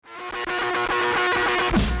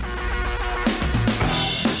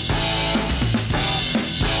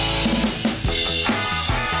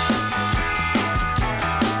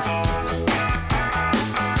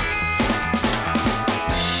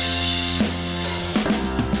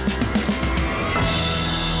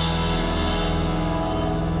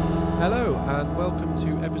Hello, and welcome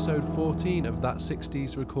to episode 14 of That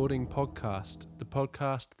 60s Recording Podcast, the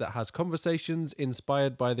podcast that has conversations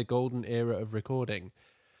inspired by the golden era of recording.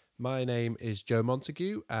 My name is Joe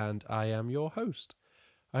Montague, and I am your host.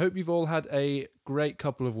 I hope you've all had a great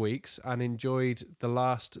couple of weeks and enjoyed the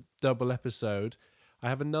last double episode. I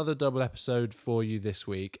have another double episode for you this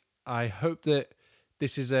week. I hope that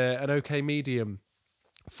this is an okay medium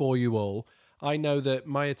for you all. I know that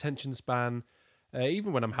my attention span,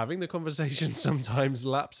 even when I'm having the conversation, sometimes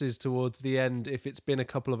lapses towards the end if it's been a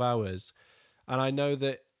couple of hours. And I know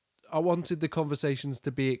that I wanted the conversations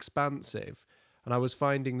to be expansive, and I was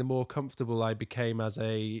finding the more comfortable I became as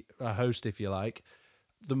a host, if you like,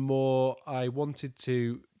 the more I wanted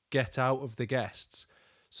to get out of the guests.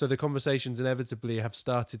 So the conversations inevitably have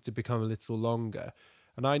started to become a little longer.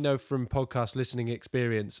 And I know from podcast listening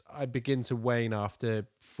experience, I begin to wane after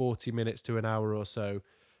 40 minutes to an hour or so.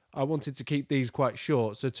 I wanted to keep these quite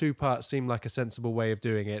short, so 2 parts seem like a sensible way of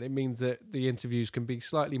doing it. It means that the interviews can be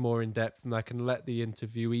slightly more in depth and I can let the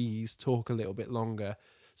interviewees talk a little bit longer.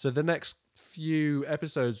 So the next few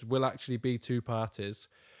episodes will actually be 2-parters.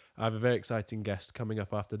 I have a very exciting guest coming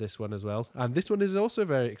up after this one as well. And this one is also a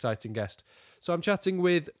very exciting guest. So I'm chatting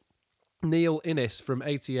with Neil Innes from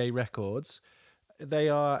ATA Records. They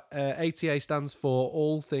are, ATA stands for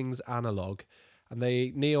All Things Analog. And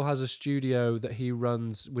Neil has a studio that he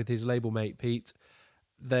runs with his label mate Pete.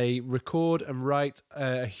 They record and write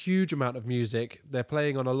a huge amount of music. They're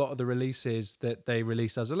playing on a lot of the releases that they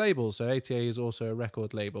release as a label. So ATA is also a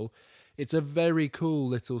record label. It's a very cool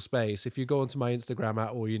little space. If you go onto my Instagram at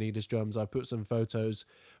All You Need Is Drums, I've put some photos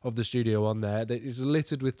of the studio on there. That is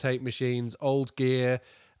littered with tape machines, old gear,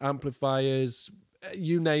 amplifiers,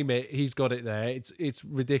 you name it, he's got it there. It's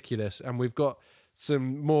ridiculous. And we've got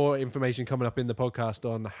some more information coming up in the podcast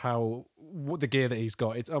on what the gear that he's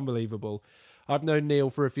got. It's unbelievable. I've known Neil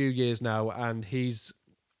for a few years now, and he's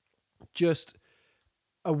just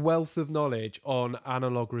a wealth of knowledge on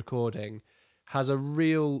analog recording, has a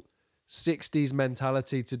real 60s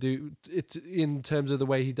mentality to do it in terms of the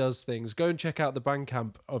way he does things. Go and check out the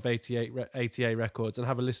Bandcamp of ATA Records and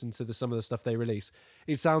have a listen to some of the stuff they release.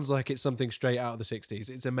 It sounds like it's something straight out of the 60s.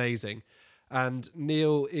 It's amazing. And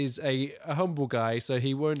Neil is a humble guy, so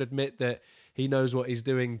he won't admit that he knows what he's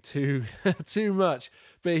doing too much.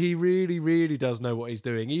 But he really, really does know what he's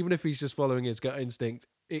doing. Even if he's just following his gut instinct,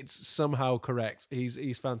 it's somehow correct.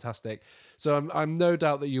 He's fantastic. So I'm no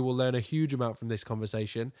doubt that you will learn a huge amount from this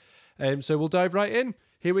conversation. So we'll dive right in.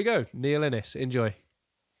 Here we go. Neil Innes. Enjoy.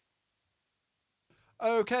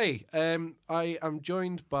 Okay, I am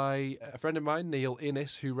joined by a friend of mine, Neil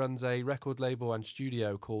Innes, who runs a record label and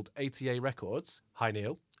studio called ATA Records. Hi,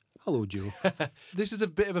 Neil. Hello, Joe. This is a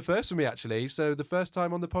bit of a first for me, actually. So the first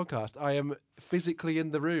time on the podcast, I am physically in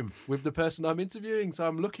the room with the person I'm interviewing. So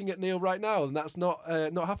I'm looking at Neil right now, and that's not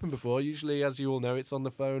happened before. Usually, as you all know, it's on the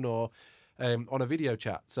phone or on a video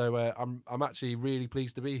chat. So I'm actually really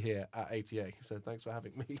pleased to be here at ATA. So thanks for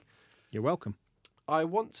having me. You're welcome. I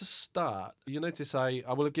want to start. You'll notice I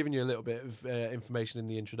will have given you a little bit of information in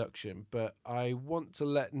the introduction, but I want to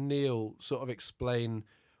let Neil sort of explain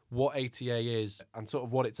what ATA is and sort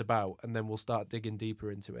of what it's about, and then we'll start digging deeper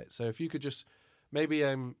into it. So if you could just maybe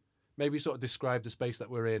sort of describe the space that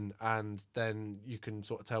we're in, and then you can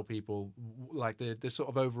sort of tell people like the sort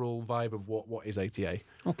of overall vibe of what is ATA.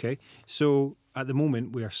 Okay, so at the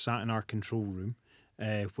moment we are sat in our control room,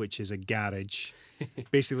 which is a garage.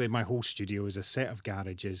 Basically, my whole studio is a set of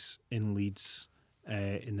garages in Leeds,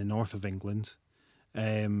 in the north of England.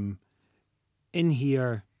 In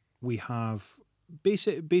here, we have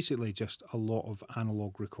basically just a lot of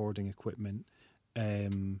analog recording equipment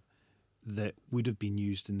that would have been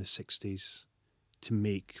used in the 60s to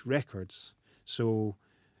make records. So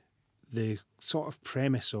the sort of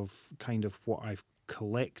premise of kind of what I've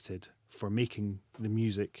collected for making the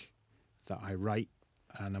music that I write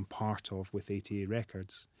and I'm part of with ATA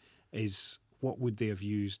Records is what would they have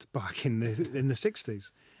used back in the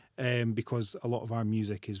 60s, because a lot of our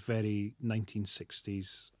music is very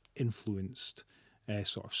 1960s influenced,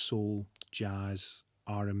 sort of soul, jazz,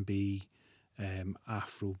 R&B,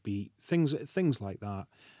 Afrobeat, things like that.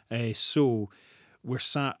 So we're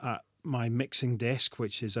sat at my mixing desk,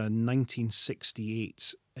 which is a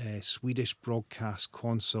 1968 Swedish broadcast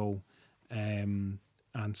console, and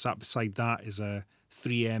sat beside that is a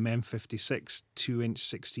 3M M56 2-inch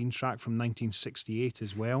 16-track from 1968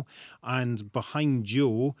 as well. And behind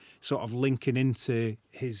Joe, sort of linking into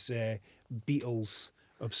his Beatles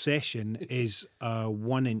obsession, is a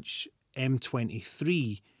 1-inch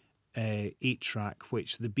M23 8-track,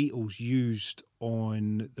 which the Beatles used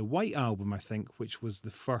on the White Album, I think, which was the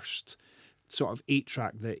first sort of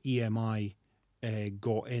 8-track that EMI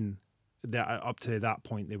got in. That up to that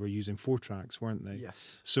point they were using 4 tracks, weren't they?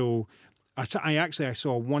 Yes. So I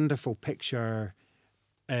saw a wonderful picture.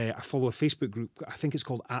 I follow a Facebook group. I think it's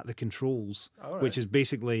called At the Controls, which is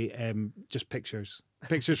basically just pictures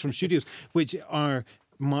from studios, which are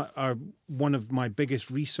one of my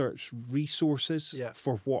biggest research resources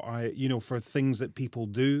for what for things that people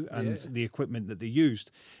do and the equipment that they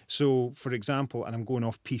used. So, for example, and I'm going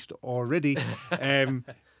off piste already, the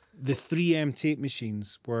 3M tape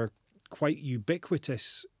machines were quite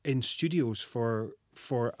ubiquitous in studios for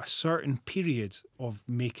a certain period of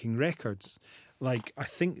making records. Like, I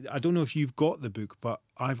don't know if you've got the book, but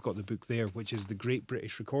I've got the book there, which is the Great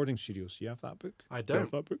British Recording Studios. Do you have that book? I don't. Do you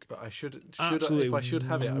have that book? But I should. Absolutely If I should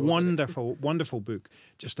have it, I will. Wonderful book,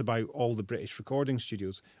 just about all the British recording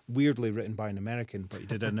studios. Weirdly written by an American, but he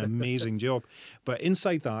did an amazing job. But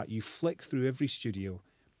inside that, you flick through every studio,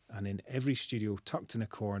 and in every studio, tucked in a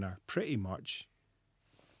corner, pretty much,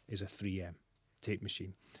 is a 3M tape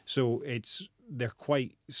machine. So they're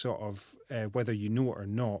quite sort of, whether you know it or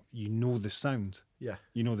not, you know the sound. Yeah.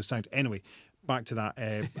 You know the sound. Anyway, back to that,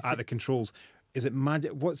 At the Controls. Is it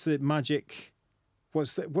Magic? What's the Magic?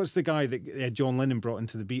 What's the guy that John Lennon brought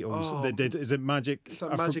into the Beatles that did? Is it Magic? It's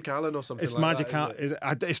like Magic Allen or something. It's like Magic Al.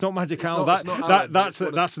 It's not Magic Al. It's not Alan,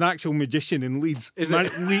 That's an actual magician in Leeds. Is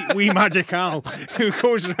it? Wee Magic Al, who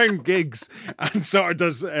goes around gigs and sort of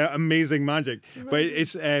does amazing magic. But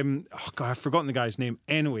it's I've forgotten the guy's name.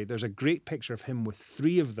 Anyway, there's a great picture of him with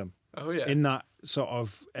 3 of them. Oh yeah. In that sort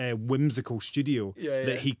of whimsical studio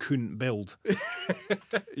that he couldn't build,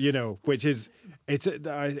 which is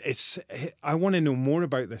I want to know more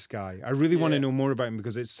about this guy. I really want to know more about him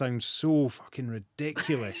because it sounds so fucking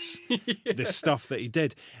ridiculous. The stuff that he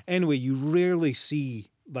did. Anyway, you rarely see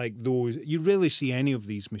you rarely see any of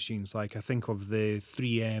these machines. Like, I think of the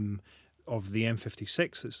 3M of the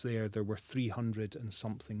M56 that's there. There were 300 and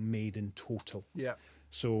something made in total. Yeah.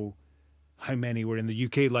 So how many were in the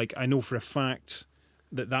UK? Like, I know for a fact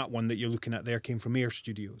that one that you're looking at there came from Air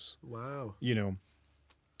Studios. Wow.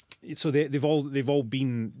 So they've all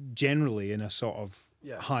been generally in a sort of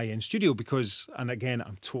high-end studio because, and again,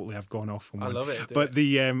 I've gone off on one. I love it. But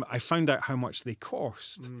I found out how much they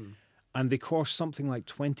cost. And they cost something like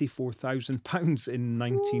 £24,000 in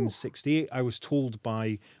 1968. I was told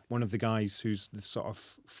by one of the guys who's the sort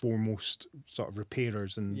of foremost sort of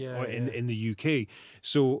repairers in the UK.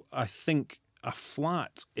 So I think a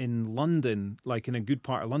flat in London, like in a good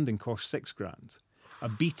part of London, costs £6,000. A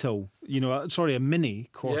Beetle, a Mini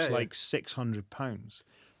costs like £600.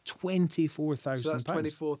 £24,000. So that's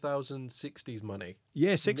 24,000 60s money.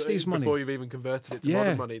 Yeah, 60s money. Before you've even converted it to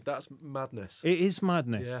modern money. That's madness. It is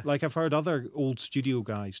madness. Yeah. Like, I've heard other old studio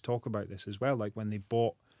guys talk about this as well, like when they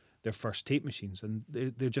bought their first tape machines, and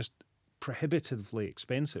they're just prohibitively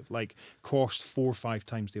expensive, like cost 4 or 5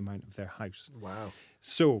 times the amount of their house. Wow.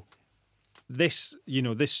 So this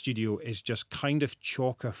studio is just kind of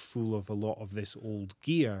chocker full of a lot of this old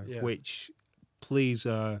gear, which plays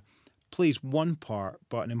one part,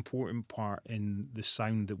 but an important part in the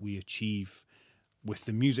sound that we achieve with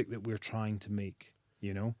the music that we're trying to make,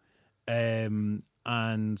 and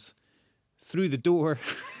through the door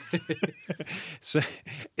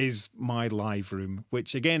is my live room,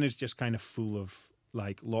 which again is just kind of full of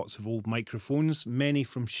like lots of old microphones, many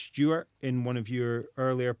from Stuart in one of your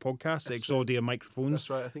earlier podcasts, Exaudia microphones. That's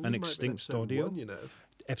right. I think and Extinct Audio. 1,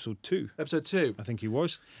 Episode 2. Episode 2. I think he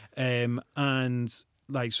was. And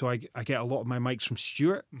like, so I get a lot of my mics from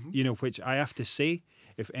Stuart, which I have to say,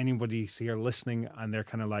 if anybody's here listening and they're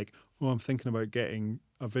kind of like, oh, I'm thinking about getting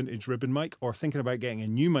a vintage ribbon mic or thinking about getting a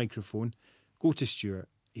new microphone, go to Stuart.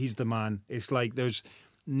 He's the man. It's like there's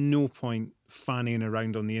no point fanning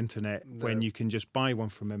around on the internet when you can just buy one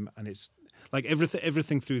from him, and it's like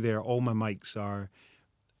everything through there. All my mics are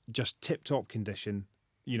just tip-top condition,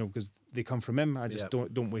 because they come from him. I just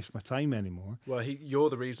don't waste my time anymore. Well,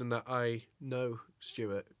 you're the reason that I know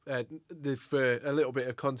Stuart. For a little bit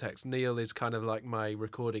of context, Neil is kind of like my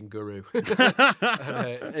recording guru.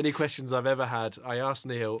 Any questions I've ever had, I ask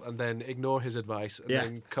Neil and then ignore his advice and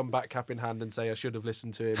then come back cap in hand and say I should have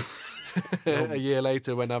listened to him a year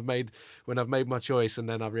later when I've made my choice, and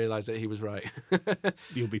then I realised that he was right.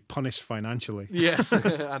 You'll be punished financially. Yes,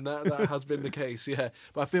 and that has been the case. Yeah,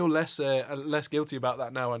 but I feel less guilty about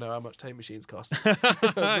that now. I know how much tape machines cost.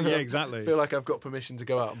 Yeah, exactly. I feel like I've got permission to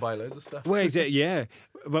go out and buy loads of stuff. Well, exactly. Yeah,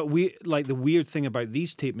 but the weird thing about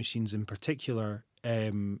these tape machines in particular,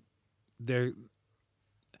 they're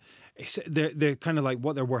kind of like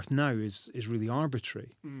what they're worth now is really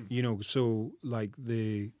arbitrary. So like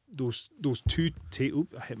those two tape.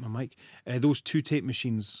 I hit my mic. Those 2 tape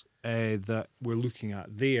machines that we're looking at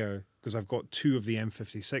there, because I've got two of the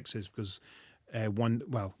M56s, because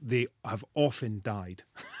they have often died,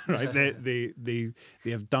 right? they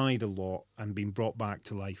have died a lot and been brought back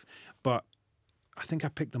to life, but I think I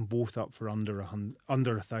picked them both up for under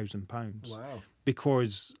 £1,000. Wow.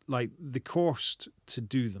 Because like the cost to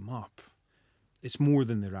do them up, it's more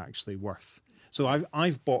than they're actually worth. So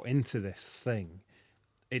I've bought into this thing.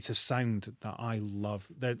 It's a sound that I love.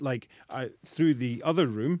 That through the other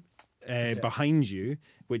room behind you,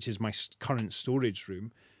 which is my current storage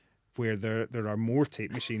room, where there are more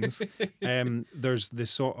tape machines. There's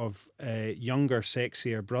this sort of younger,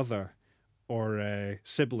 sexier brother or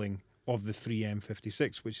sibling of the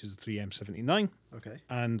 3M56, which is the 3M79. Okay.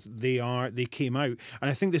 And they came out. And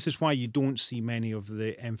I think this is why you don't see many of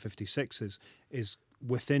the M56s, is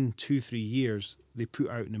within 2-3 years, they put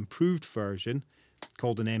out an improved version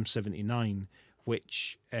called an M79,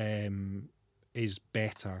 which is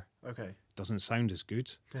better. Okay. Doesn't sound as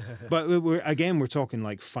good. But we're talking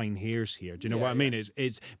like fine hairs here. Do you know what I mean?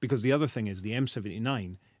 It's because the other thing is the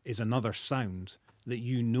M79 is another sound that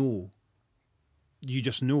you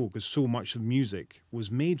just know, because so much of music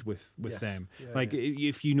was made with them.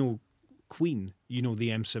 If you know Queen, you know the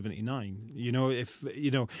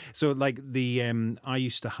M79. So like the I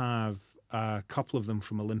used to have a couple of them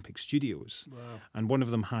from Olympic Studios. Wow. And one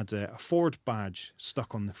of them had a Ford badge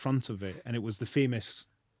stuck on the front of it, and it was the famous,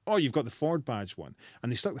 oh, you've got the Ford badge one. And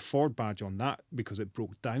they stuck the Ford badge on that because it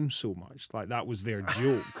broke down so much. Like, that was their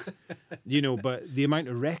joke. But the amount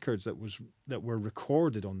of records that were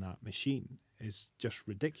recorded on that machine is just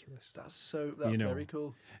ridiculous. That's very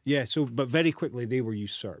cool. Yeah, but very quickly they were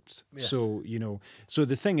usurped. Yes. So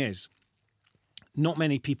the thing is, not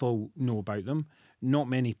many people know about them. Not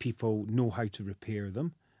many people know how to repair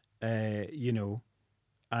them,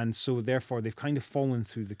 and so therefore they've kind of fallen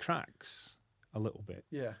through the cracks a little bit.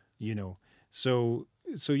 Yeah. So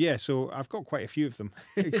I've got quite a few of them.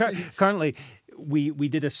 Currently, we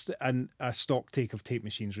did a stock take of tape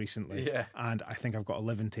machines recently, and I think I've got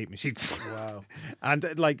 11 tape machines. Wow! And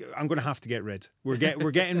I'm going to have to get rid. We're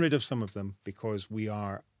getting rid of some of them because we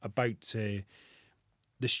are about to.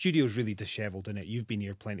 The studio's really dishevelled in it. You've been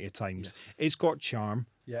here plenty of times. Yes. It's got charm,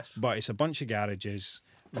 yes, but it's a bunch of garages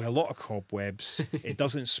with a lot of cobwebs. It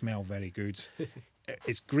doesn't smell very good.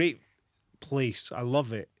 It's great place. I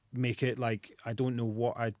love it. Make it like, I don't know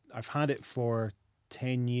what, I've had it for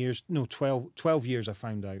 10 years, no, 12 years I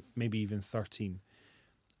found out, maybe even 13.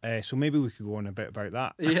 So maybe we could go on a bit about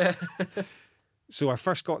that. Yeah. So I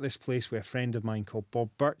first got this place with a friend of mine called Bob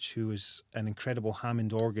Birch, who was an incredible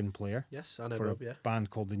Hammond organ player. Yes, I know for Bob, a band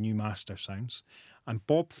called the New Master Sounds. And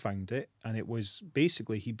Bob found it, and it was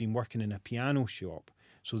basically, he'd been working in a piano shop.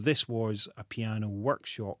 So this was a piano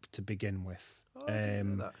workshop to begin with. Oh, I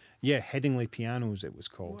didn't know that. Yeah, Headingley Pianos it was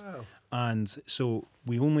called. Wow. And so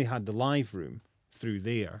we only had the live room through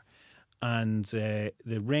there, and the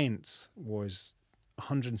rent was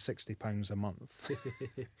 £160 a month.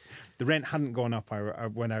 The rent hadn't gone up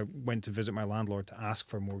when I went to visit my landlord to ask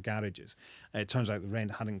for more garages. It turns out the rent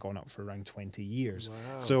hadn't gone up for around 20 years.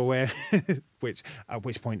 Wow. So, at which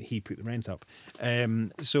point he put the rent up.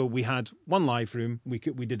 So we had one live room. We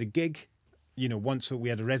did a gig. Once we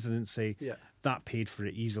had a residency. Yeah. That paid for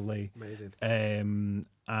it easily. Amazing.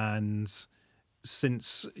 And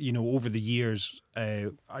since, over the years, I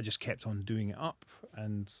just kept on doing it up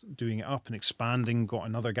and expanding, got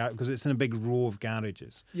another garage, because it's in a big row of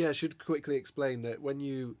garages. Yeah, I should quickly explain that when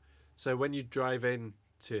you drive in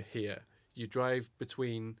to here, you drive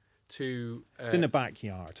between two... it's in the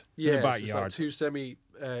backyard. In the backyard. It's like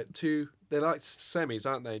they're like semis,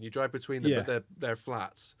 aren't they? And you drive between them, but they're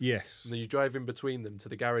flats. Yes. And then you drive in between them to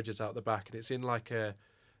the garages out the back, and it's in like a...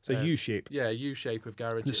 It's a U-shape. Yeah, a U-shape of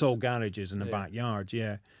garages. It's all garages in the backyard,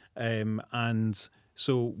 yeah. And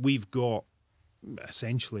so we've got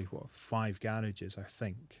essentially 5 garages, I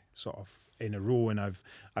think, sort of in a row, and I've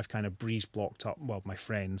kind of breeze blocked up. Well, my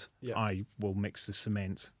friend, I will mix the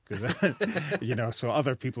cement because so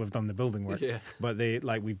other people have done the building work. Yeah. But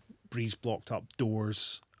we've breeze blocked up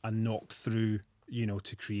doors and knocked through,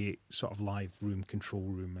 to create sort of live room, control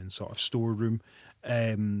room, and sort of store room.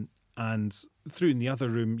 And through in the other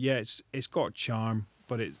room, it's got charm,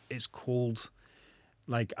 but it's cold.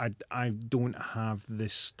 Like I don't have the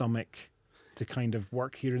stomach to kind of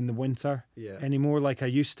work here in the winter anymore like I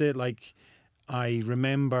used to. Like I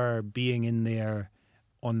remember being in there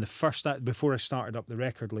on the first before I started up the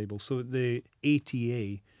record label. So the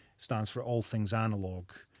ATA stands for All Things Analog,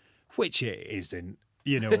 which it isn't.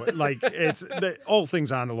 It's All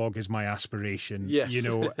Things Analog is my aspiration. Yes.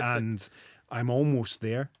 And I'm almost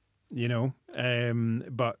there. you know.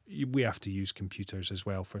 But we have to use computers as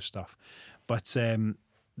well for stuff. But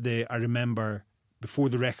I remember before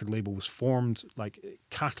the record label was formed, like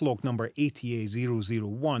catalog number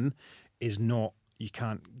ATA001 is not, you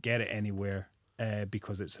can't get it anywhere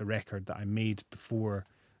because it's a record that I made before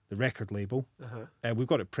the record label. We've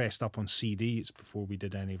got it pressed up on CD. It's before we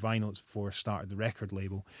did any vinyl. It's before I started the record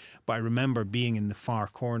label. But I remember being in the far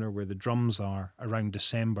corner where the drums are around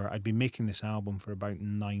December. I'd been making this album for about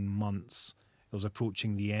 9 months. It was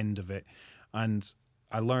approaching the end of it. And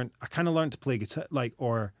I kind of learned to play guitar,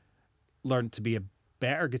 or learned to be a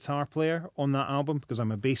better guitar player on that album because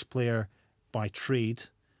I'm a bass player by trade.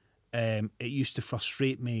 It used to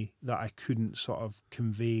frustrate me that I couldn't sort of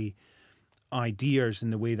convey ideas in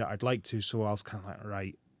the way that I'd like to, so I was kind of like,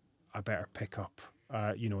 right, I better pick up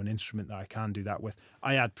an instrument that I can do that with.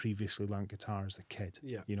 I had previously learned guitar as a kid.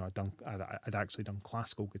 I'd actually done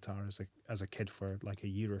classical guitar as a kid for like a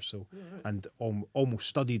year or so, and almost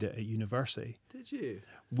studied it at university. Did you?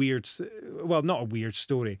 Well, not a weird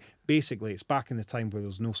story. Basically, it's back in the time where there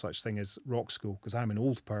was no such thing as rock school, because I'm an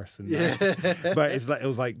old person now. But it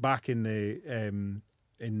was like back in the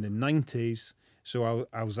 90s. So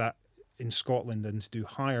I was in Scotland, and to do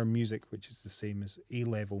higher music, which is the same as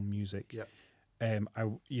A-level music. Yep. I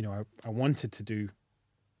wanted to do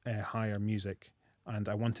higher music, and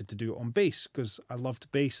I wanted to do it on bass because I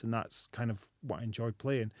loved bass, and that's kind of what I enjoyed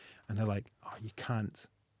playing. And they're like, "Oh, you can't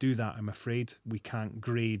do that. I'm afraid we can't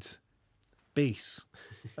grade bass,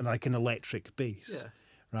 and like an electric bass,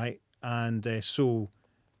 right?" And so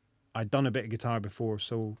I'd done a bit of guitar before,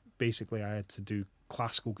 so basically I had to do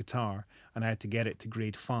classical guitar, and I had to get it to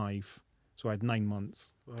grade 5. So I had 9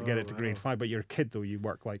 months to get it to grade 5. But you're a kid, though; you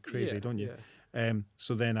work like crazy, don't you? Yeah.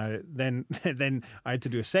 So then I had to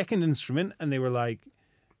do a second instrument, and they were like,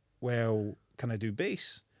 "Well, can I do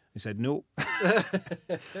bass?" I said no.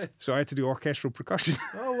 So I had to do orchestral percussion.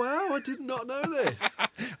 Oh wow! I did not know this.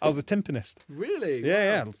 I was a timpanist. Really?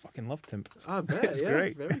 Yeah, I fucking love timpans. I bet. It's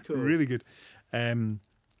great. Very cool. Really good.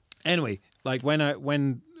 Anyway, like when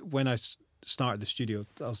I started the studio,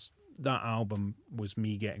 that album was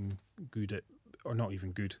me getting good at, or not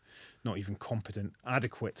even good, not even competent,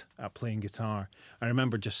 adequate at playing guitar. I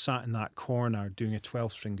remember just sat in that corner doing a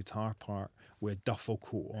 12-string guitar part with a duffel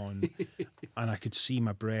coat on, and I could see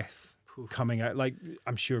my breath coming out. Like,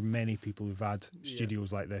 I'm sure many people who've had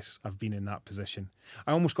studios like this have been in that position.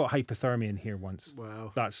 I almost got hypothermia in here once.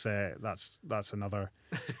 Wow. That's another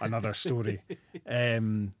story.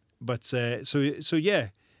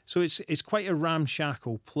 So it's quite a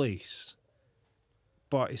ramshackle place,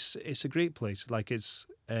 but it's a great place. Like, it's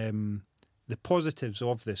the positives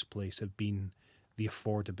of this place have been the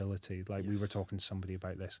affordability. Like, we were talking to somebody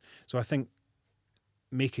about this. So I think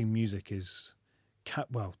making music it's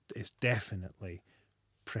definitely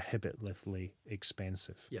prohibitively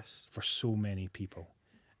expensive. Yes. For so many people.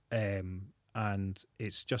 And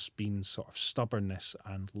it's just been sort of stubbornness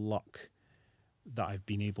and luck that I've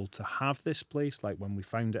been able to have this place. Like, when we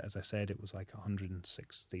found it, as I said, it was like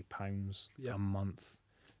 £160 a month.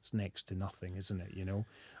 It's next to nothing, isn't it? You know,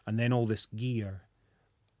 and then all this gear,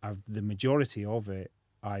 the majority of it,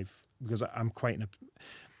 because I'm quite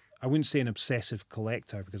I wouldn't say an obsessive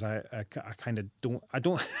collector, because I kind of don't. I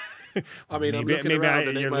mean, I'm looking around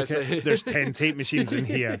and it might say there's 10 tape machines in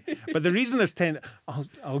here. But the reason there's 10,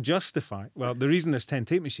 I'll justify. Well, the reason there's 10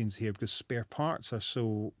 tape machines here because spare parts are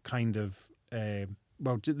so kind of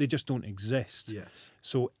they just don't exist. Yes.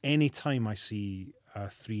 So anytime I see a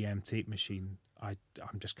 3M tape machine, I'm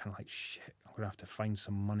just kind of like, shit, I'm gonna have to find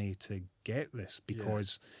some money to get this,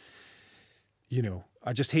 because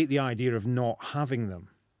I just hate the idea of not having them.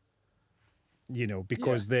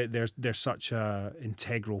 Because they're such a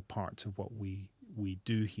integral part to what we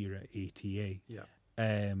do here at ATA.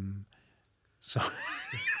 Yeah. So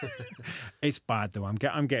it's bad though. I'm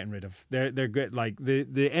getting rid of. They're good. Like the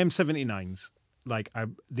M79s. Like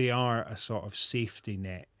they are a sort of safety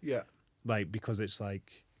net. Yeah. Like, because it's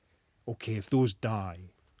like, okay, if those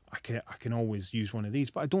die, I can always use one of these.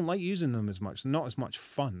 But I don't like using them as much. They're not as much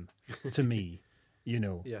fun to me.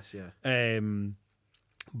 Yes. Yeah.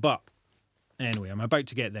 But anyway, I'm about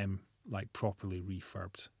to get them like properly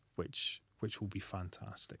refurbed, which will be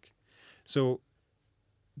fantastic. So,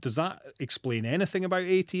 does that explain anything about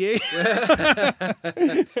ATA?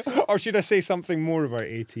 Or should I say something more about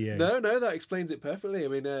ATA? No, that explains it perfectly. I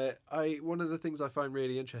mean, one of the things I find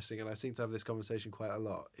really interesting, and I seem to have this conversation quite a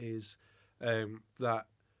lot, is that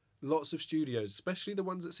lots of studios, especially the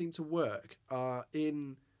ones that seem to work, are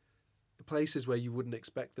in places where you wouldn't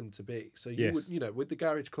expect them to be. So you Yes. would, you know, with the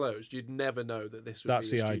garage closed, you'd never know that this would That's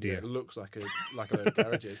be a the studio. idea. It looks like a load of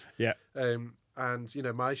garages. Yeah. And you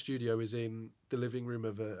know, my studio is in the living room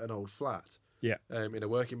of an old flat. Yeah. In a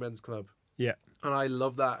working men's club. Yeah. And I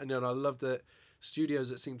love that. And I love that studios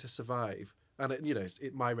that seem to survive. And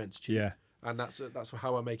my rent's cheap. Yeah. And that's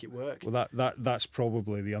how I make it work. Well, that's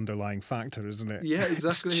probably the underlying factor, isn't it? Yeah,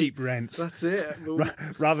 exactly. It's cheap rents. That's it.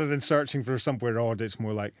 Rather than searching for somewhere odd, it's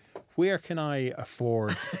more like, where can I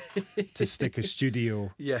afford to stick a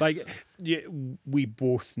studio? Yes. Like, we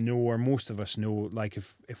both know, or most of us know, like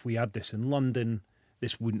if we had this in London,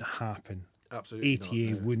 this wouldn't happen. Absolutely ATA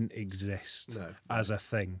not, no. wouldn't exist No. as a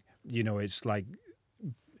thing. You know, it's like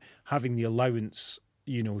having the allowance,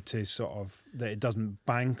 you know, to sort of, that it doesn't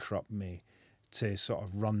bankrupt me to sort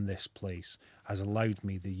of run this place, has allowed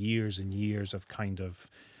me the years and years of kind of,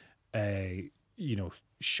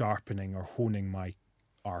 sharpening or honing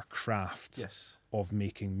our craft Yes. of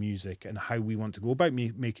making music and how we want to go about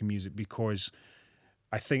making music. Because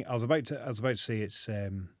I think I was about to say it's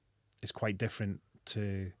quite different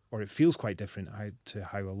or it feels quite different to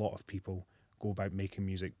how a lot of people go about making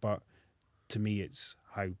music, but to me it's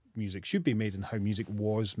how music should be made and how music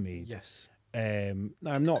was made. Yes.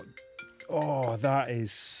 Now I'm not. Oh, that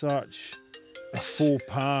is such a faux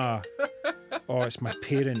pas. Oh, it's my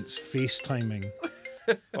parents FaceTiming.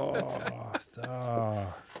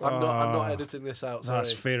 I'm not editing this out. Sorry.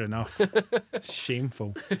 That's fair enough. It's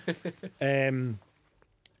shameful.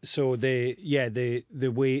 So the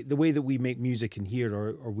way that we make music in here,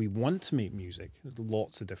 or we want to make music, there's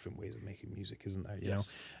lots of different ways of making music, isn't there? You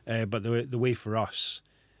know, but the way for us,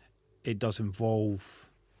 it does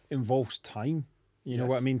involves time. You know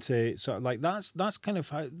what I mean? To sort of like that's kind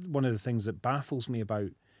of one of the things that baffles me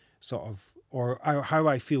about sort of, or how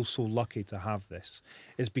I feel so lucky to have this,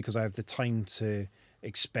 is because I have the time to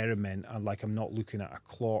experiment, and like I'm not looking at a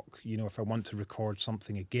clock. You know, if I want to record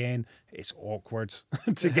something again, it's awkward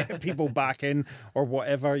to get people back in or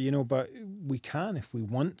whatever, you know, but we can if we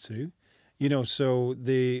want to, you know. So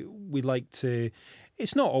we like to,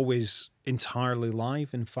 it's not always entirely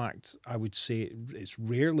live. In fact, I would say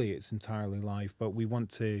it's entirely live, but we want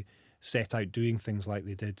to set out doing things like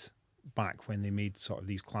they did back when they made sort of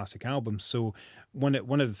these classic albums. So one of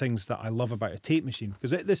the things that I love about a tape machine,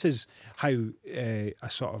 because this is how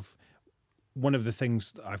one of the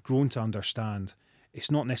things that I've grown to understand, it's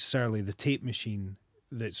not necessarily the tape machine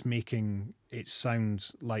that's making it sound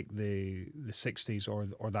like the 60s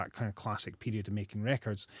or that kind of classic period of making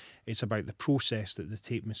records. It's about the process that the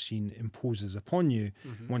tape machine imposes upon you.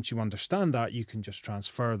 Mm-hmm. Once you understand that, you can just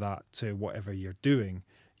transfer that to whatever you're doing.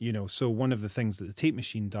 You know, so one of the things that the tape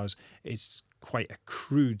machine does is quite a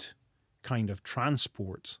crude kind of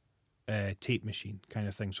transport tape machine kind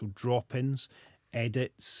of thing. So drop-ins,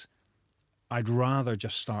 edits. I'd rather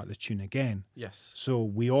just start the tune again. Yes. So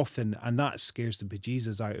we often, and that scares the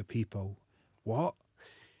bejesus out of people. What?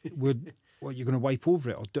 You're going to wipe over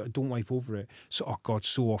it, or don't wipe over it? So, oh God,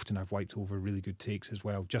 so often I've wiped over really good takes as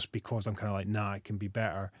well, just because I'm kind of like, nah, it can be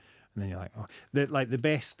better. And then you're like, oh, the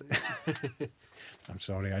best. I'm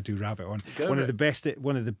sorry, I do rabbit on. One of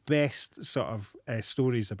the best sort of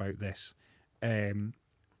stories about this,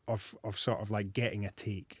 of sort of like getting a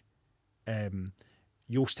take.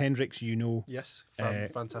 Joost Hendricks, you know. Yes,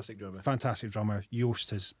 fantastic drummer. Fantastic drummer.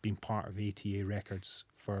 Joost has been part of ATA Records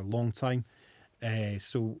for a long time.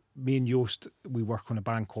 So me and Joost, we work on a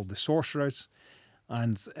band called The Sorcerers,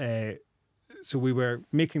 and so we were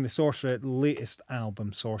making the latest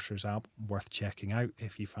album, Sorcerer's album, worth checking out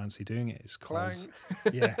if you fancy doing it. It's called,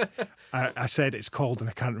 yeah, I said it's called, and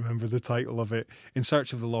I can't remember the title of it. In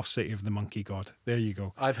Search of the Lost City of the Monkey God. There you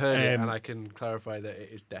go. I've heard it, and I can clarify that it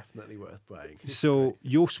is definitely worth playing. So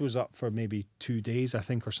Joost was up for maybe 2 days, I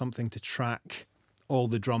think, or something, to track all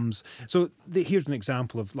the drums. So here's an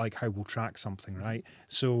example of like how we'll track something, right?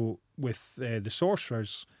 So with the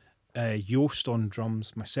Sorcerers, Joost on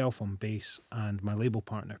drums, myself on bass, and my label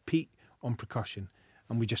partner Pete on percussion,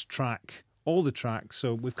 and we just track all the tracks.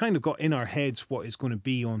 So we've kind of got in our heads what is going to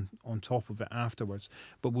be on top of it afterwards,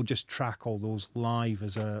 but we'll just track all those live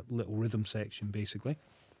as a little rhythm section, basically.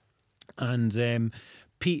 And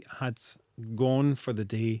Pete had gone for the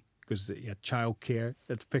day because he had childcare,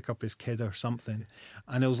 had to pick up his kid or something,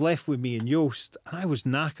 and it was left with me and Joost, and I was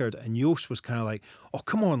knackered, and Joost was kind of like, oh,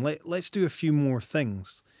 come on, let's do a few more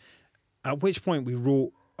things. At which point we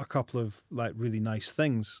wrote a couple of like really nice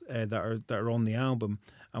things that are on the album,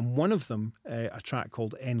 and one of them, a track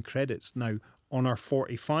called End Credits. Now, on our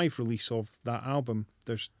 45 release of that album,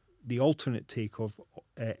 there's the alternate take of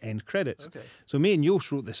End Credits. Okay. So me and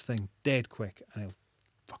Joost wrote this thing dead quick, and it was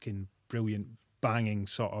fucking brilliant, banging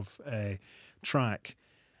sort of track.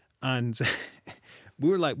 And we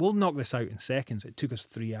were like, we'll knock this out in seconds. It took us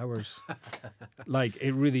 3 hours. Like,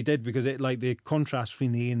 it really did, because it, like, the contrast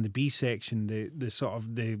between the A and the B section, the sort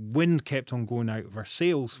of the wind kept on going out of our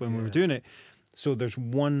sails when we were doing it. So there's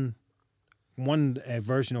one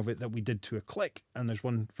version of it that we did to a click, and there's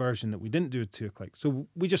one version that we didn't do it to a click. So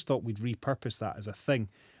we just thought we'd repurpose that as a thing,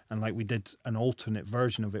 and like we did an alternate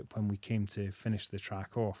version of it when we came to finish the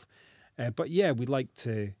track off. But yeah, we like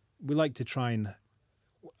to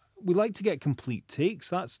get complete takes.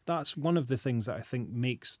 That's one of the things that I think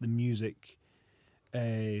makes the music.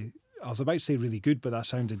 I was about to say really good, but that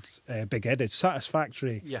sounded big-headed.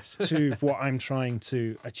 Satisfactory. Yes. To what I'm trying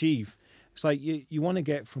to achieve. It's like you want to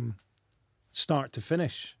get from start to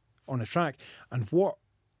finish on a track, and what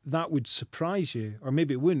that would surprise you, or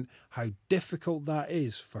maybe it wouldn't, how difficult that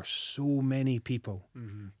is for so many people.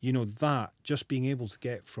 Mm-hmm. You know, that just being able to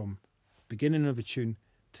get from beginning of a tune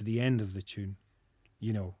to the end of the tune,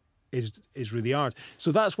 you know, is really hard.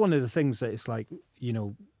 So that's one of the things that it's like, you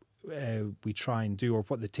know, we try and do, or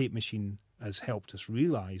what the tape machine has helped us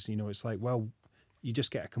realize. You know, it's like, well, you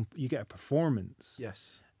just get a performance.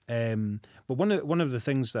 Yes. But one of the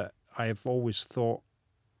things that I have always thought,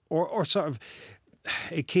 or sort of,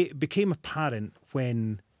 became apparent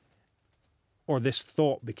when, or this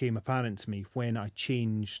thought became apparent to me when I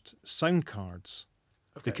changed sound cards.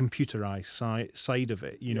 Okay. The computerized side of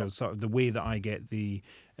it, you know, sort of the way that I get the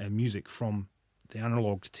music from the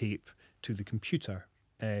analog tape to the computer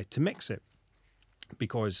to mix it,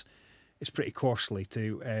 because it's pretty costly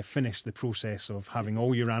to finish the process of having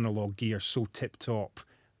all your analog gear so tip top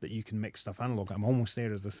that you can mix stuff analog. I'm almost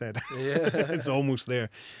there, as I said. Yeah. It's almost there.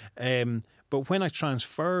 But when I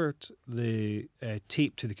transferred the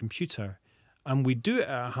tape to the computer, and we do it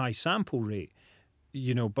at a high sample rate,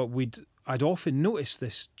 you know, but I'd often notice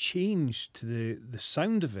this change to the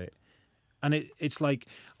sound of it. And it's like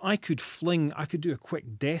I could do a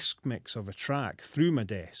quick desk mix of a track through my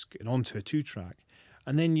desk and onto a 2-track.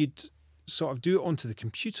 And then you'd sort of do it onto the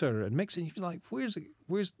computer and mix it, and you'd be like, where's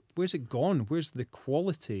it gone? Where's the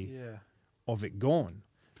quality of it gone?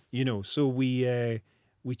 You know, so we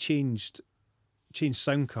changed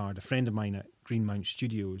Soundcard. A friend of mine at Greenmount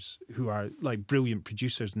Studios, who are like brilliant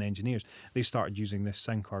producers and engineers, they started using this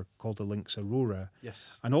sound card called the Lynx Aurora.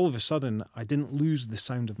 Yes. And all of a sudden, I didn't lose the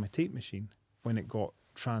sound of my tape machine when it got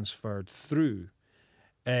transferred through.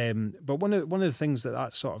 But one of the things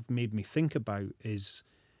that sort of made me think about is,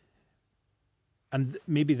 and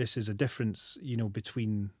maybe this is a difference, you know,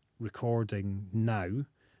 between recording now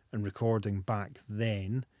and recording back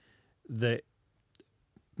then, that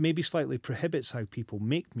maybe slightly prohibits how people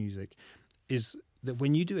make music, is that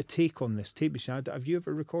when you do a take on this tape machine, have you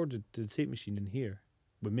ever recorded the tape machine in here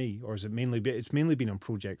with me, or is it it's mainly been on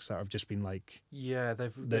projects that have just been like, yeah,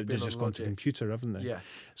 they've they've been just on gone to Logic. computer, haven't they? Yeah.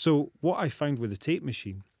 So what I found with the tape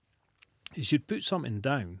machine is you'd put something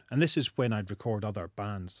down, and this is when I'd record other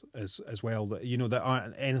bands as well, that, you know, that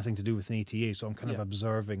aren't anything to do with an ATA, so I'm kind of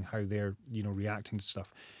observing how they're, you know, reacting to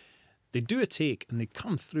stuff. They do a take and they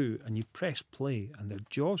come through and you press play and their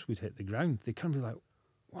jaws would hit the ground. They kind of be like,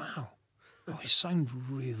 wow, oh, it sounds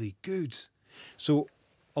really good. So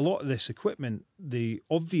a lot of this equipment, they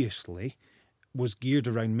obviously was geared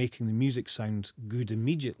around making the music sound good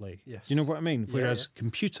immediately. Yes. You know what I mean? Whereas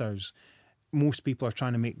computers, most people are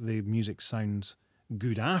trying to make the music sound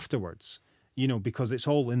good afterwards, you know, because it's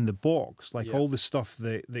all in the box. Like all the stuff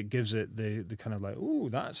that gives it the kind of like, oh,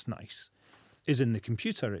 that's nice, is in the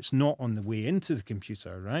computer. It's not on the way into the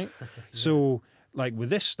computer, right? So like with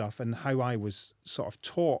this stuff, and how I was sort of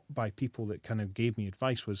taught by people that kind of gave me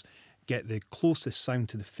advice, was get the closest sound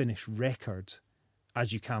to the finished record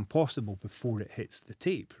as you can possible before it hits the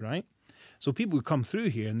tape, right? So people would come through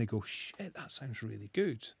here and they go, shit, that sounds really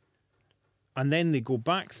good. And then they go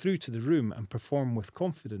back through to the room and perform with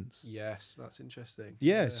confidence. Yes, that's interesting.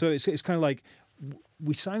 Yeah. So it's kind of like,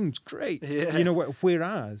 we sound great. Yeah. You know,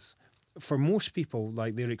 whereas for most people,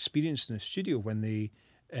 like their experience in the studio when they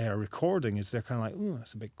are recording is they're kind of like, oh,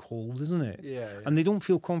 that's a bit cold, isn't it? Yeah. And they don't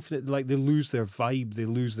feel confident. Like they lose their vibe. They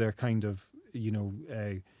lose their kind of, you know,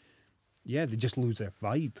 they just lose their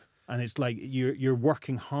vibe. And it's like you're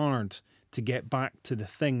working hard to get back to the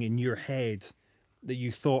thing in your head that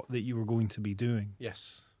you thought that you were going to be doing.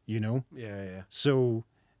 Yes. You know? Yeah. So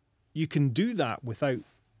you can do that without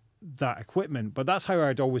that equipment. But that's how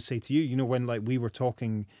I'd always say to you, you know, when like we were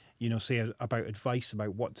talking, you know, say about advice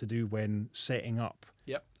about what to do when setting up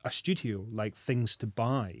a studio, like things to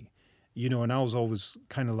buy, you know, and I was always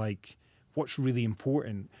kind of like, what's really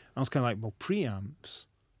important? I was kind of like, well, preamps,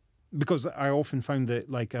 because I often found that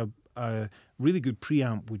like a really good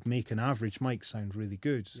preamp would make an average mic sound really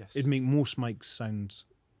good. Yes. It'd make most mics sound,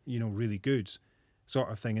 really good, sort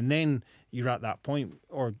of thing. And then you're at that point,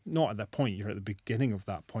 or not at that point, you're at the beginning of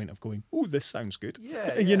that point of going, oh, this sounds good.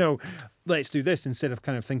 Yeah, Let's do this, instead of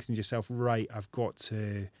kind of thinking to yourself, right, I've got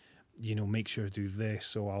to, make sure to do this,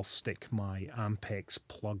 so I'll stick my Ampex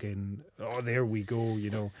plug in. Oh, there we go,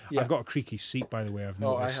 Yeah. I've got a creaky seat, by the way, I've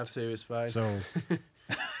Oh, noticed. I have too. It's fine. So,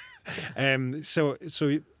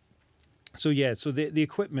 so the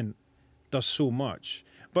equipment does so much.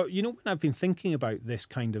 But when I've been thinking about this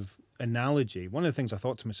kind of analogy, one of the things I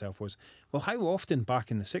thought to myself was, well, how often back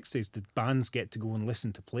in the 60s did bands get to go and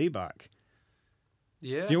listen to playback?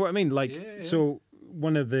 Yeah. Do you know what I mean? Like, Yeah. so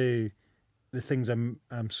one of the things I'm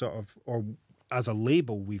sort of, or as a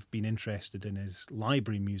label we've been interested in, is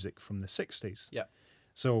library music from the 60s. Yeah.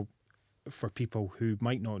 So for people who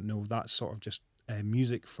might not know, that's sort of just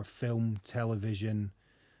music for film, television,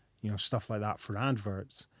 stuff like that, for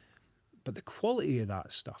adverts. But the quality of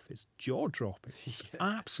that stuff is jaw-dropping. It's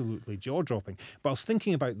absolutely jaw-dropping. But I was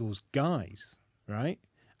thinking about those guys, right?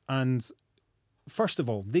 And first of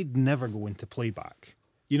all, they'd never go into playback.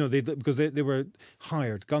 Because they were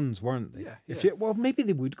hired guns, weren't they? Yeah. Well, maybe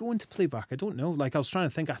they would go into playback. I don't know. Like, I was trying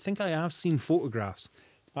to think. I think I have seen photographs.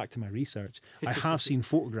 Back to my research. I have seen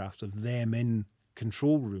photographs of them in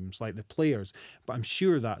control rooms, like the players. But I'm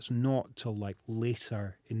sure that's not till like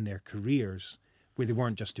later in their careers, where they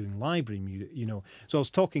weren't just doing library music. So I was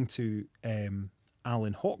talking to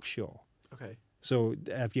Alan Hawkshaw. Okay. So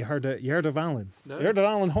have you heard of Alan? No. You heard of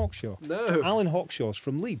Alan Hawkshaw? No. Alan Hawkshaw's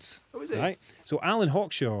from Leeds. Oh, is he? Right. So Alan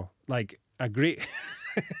Hawkshaw, like a great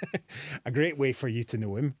a great way for you to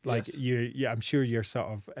know him. Like Yes. I'm sure you're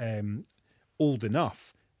sort of old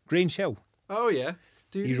enough. Grange Hill. Oh, yeah.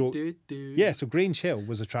 He wrote- Yeah, so Grange Hill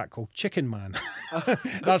was a track called Chicken Man.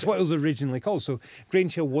 That's what it was originally called. So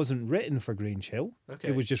Grange Hill wasn't written for Grange Hill. Okay.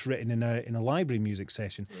 It was just written in a library music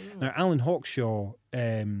session. Now, Alan Hawkshaw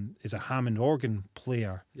is a Hammond organ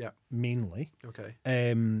player Yeah. mainly. Okay.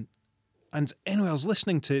 And anyway, I was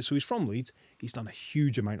listening to, so he's from Leeds. He's done a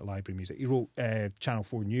huge amount of library music. He wrote Channel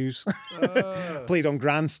 4 News, played on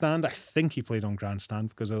Grandstand. I think he played on Grandstand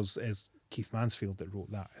because it was Keith Mansfield that wrote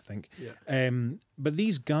that, I think. Yeah. But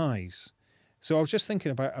these guys, so I was just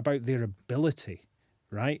thinking about their ability,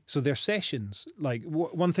 right? So their sessions, like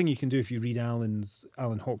one thing you can do if you read Alan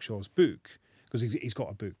Hawkshaw's book, because he's got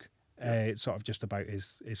a book, it's sort of just about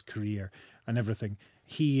his career and everything.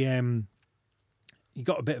 He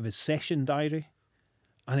got a bit of his session diary,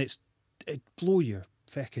 and it blow your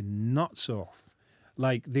fucking nuts off.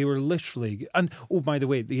 Like, they were literally, and oh, by the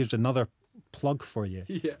way, here's another plug for you.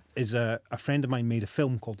 Yeah. Is a friend of mine made a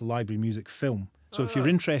film called the Library Music Film. So if you're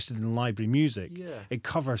interested in library music, Yeah. it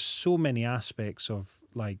covers so many aspects of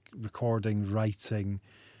like recording, writing,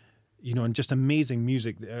 and just amazing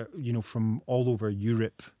music, from all over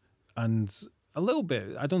Europe, and a little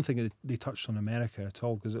bit. I don't think they touched on America at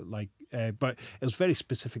all, because but it was very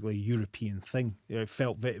specifically a European thing. It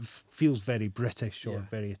feels very British or Yeah.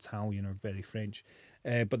 very Italian or very French.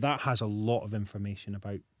 But that has a lot of information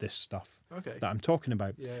about this stuff Okay. that I'm talking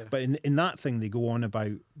about. Yeah. But in that thing, they go on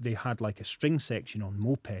about, they had like a string section on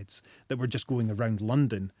mopeds that were just going around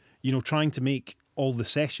London, trying to make all the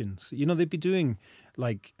sessions. They'd be doing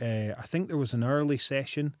like, I think there was an early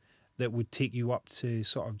session that would take you up to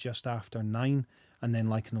sort of just after 9, and then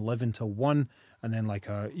like an 11 till 1, and then like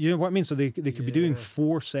you know what I mean? So they could be doing Yeah.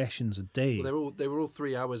 4 sessions a day. Well, they were all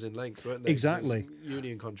 3 hours in length, weren't they? Exactly. So it's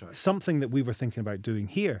union contracts. Something that we were thinking about doing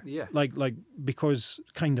here. Yeah. Like because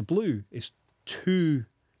Kind of Blue is 2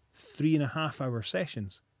 3.5 hour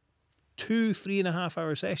sessions. 2 3.5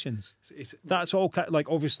 hour sessions. That's all. Like,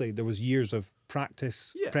 obviously there was years of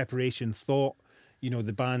practice, Yeah. preparation, thought.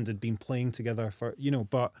 The band had been playing together for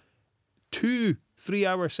but 2 3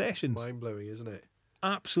 hour sessions. mind blowing, isn't it?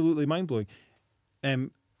 Absolutely mind blowing.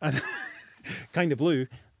 And Kind of Blue,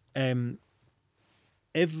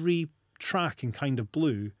 every track in Kind of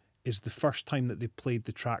Blue is the first time that they played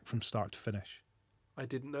the track from start to finish. I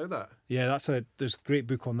didn't know that. Yeah, there's a great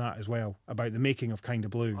book on that as well, about the making of Kind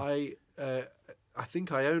of Blue. I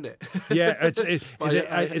think I own it. Yeah, is But it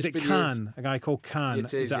it's been Can? A guy called Can.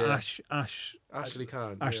 It is, it yeah. Ashley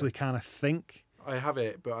Khan. Ashley Can, I think. I have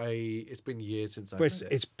it, but it's been years since I've But read it.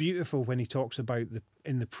 it's beautiful when he talks about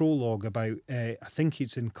in the prologue about I think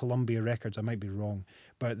it's in Columbia Records, I might be wrong,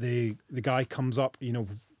 but the guy comes up,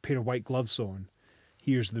 pair of white gloves on,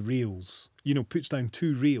 hears the reels, puts down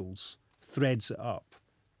 2 reels, threads it up,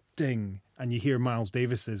 ding, and you hear Miles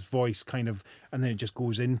Davis's voice kind of, and then it just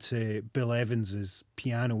goes into Bill Evans's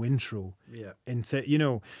piano intro Yeah.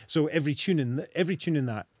 into, so every tune in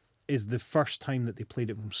that is the first time that they played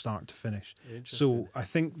it from start to finish. Interesting. So I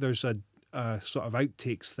think there's a sort of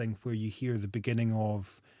outtakes thing where you hear the beginning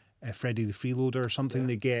of Freddie the Freeloader or something. Yeah.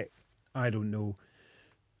 They get, I don't know,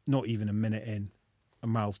 not even a minute in,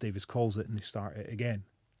 and Miles Davis calls it and they start it again.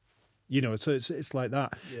 You know, so it's like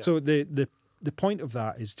that. Yeah. So the point of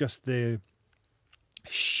that is just the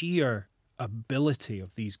sheer ability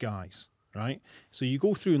of these guys, right? So you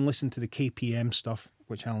go through and listen to the KPM stuff,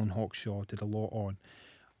 which Alan Hawkshaw did a lot on,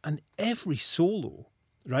 and every solo,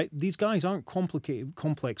 right? These guys aren't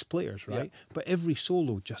complex players, right? Yeah. But every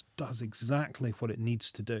solo just does exactly what it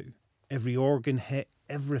needs to do. Every organ hit,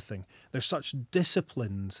 everything. They're such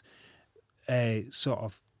disciplined, sort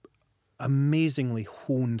of amazingly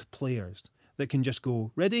honed players that can just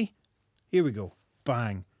go, ready? Here we go.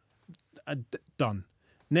 Bang. Done.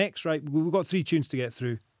 Next, right, we've got 3 tunes to get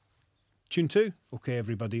through. Tune 2, okay,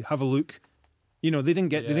 everybody, have a look. You know, they didn't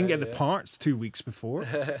get the parts 2 weeks before.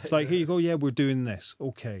 It's like, here you go, yeah, we're doing this.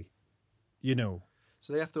 Okay. You know.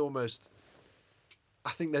 So they have to almost...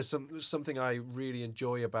 I think there's something I really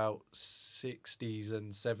enjoy about 60s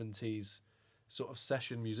and 70s sort of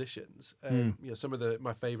session musicians. You know, some of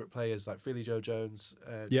my favourite players like Philly Joe Jones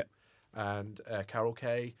and Carol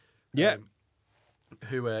Kay.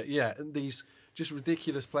 Who are, these just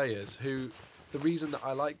ridiculous players who... The reason that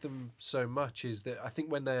I like them so much is that I think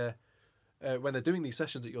when they're doing these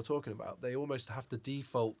sessions that you're talking about, they almost have to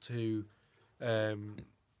default to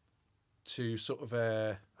sort of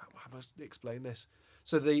how must I explain this?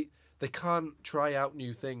 So they can't try out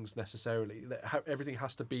new things necessarily. Everything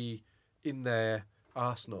has to be in their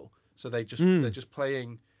arsenal. So they're just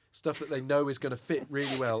playing stuff that they know is going to fit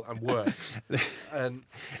really well and works. And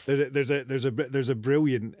there's a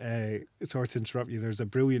brilliant sorry to interrupt you. There's a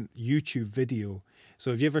brilliant YouTube video.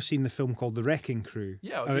 So have you ever seen the film called The Wrecking Crew?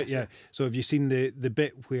 Yeah, yeah. So have you seen the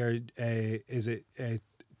bit where is it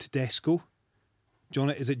Tedesco?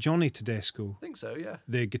 Is it Johnny Tedesco? I think so. Yeah.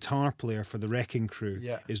 The guitar player for The Wrecking Crew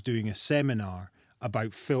is doing a seminar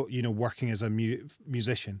about working as a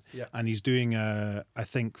musician, and he's doing I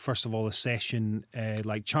think first of all a session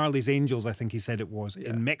like Charlie's Angels, I think he said it was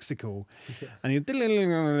in Mexico, and he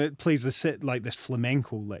plays this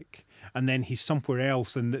flamenco lick, and then he's somewhere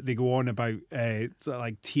else, and they go on about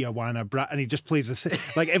like Tijuana, and he just plays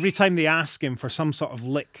like every time they ask him for some sort of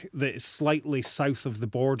lick that is slightly south of the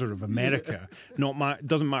border of America,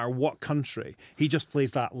 doesn't matter what country, he just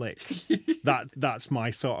plays that lick. That's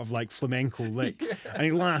my sort of like flamenco lick. And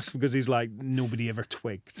he laughs because he's like, nobody ever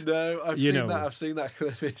twigged. No, I've seen that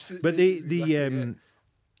clip. But the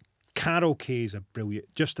Carol Kay is a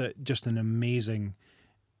brilliant, just an amazing.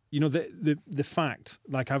 You know, the fact,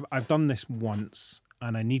 like I've done this once,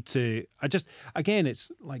 and I need to. Again,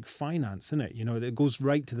 it's like finance, isn't it? You know, it goes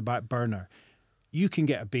right to the back burner. You can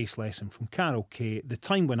get a bass lesson from Carol Kay. The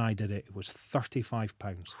time when I did it, it was £35.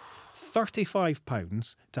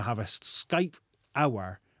 £35 to have a Skype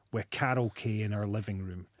hour with Carol Kay in our living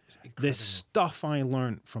room. The stuff I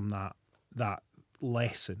learnt from that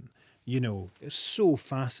lesson, you know, is so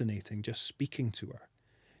fascinating just speaking to her.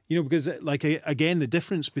 You know, because like again, the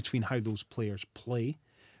difference between how those players play,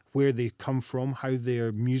 where they come from, how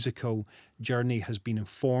their musical journey has been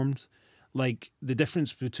informed, like the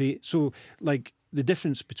difference between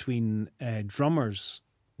drummers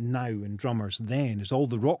now and drummers then is all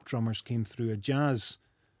the rock drummers came through a jazz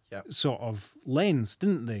sort of lens,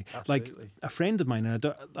 didn't they? Absolutely. Like a friend of mine, and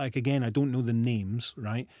I don't know the names,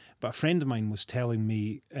 right? But a friend of mine was telling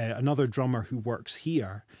me another drummer who works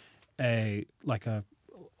here, like an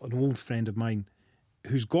old friend of mine,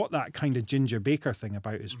 who's got that kind of Ginger Baker thing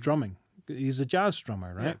about his drumming. He's a jazz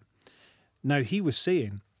drummer, right? Yeah. Now he was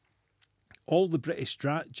saying all the British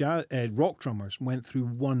rock drummers went through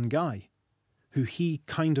one guy, who he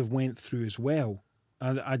kind of went through as well.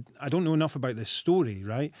 I don't know enough about this story,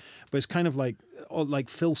 right? But it's kind of like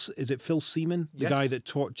Phil. Is it Phil Seaman, the guy that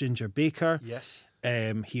taught Ginger Baker? Yes.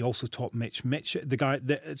 He also taught Mitch Mitchell.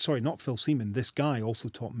 Not Phil Seaman. This guy also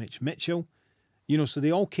taught Mitch Mitchell. You know, so they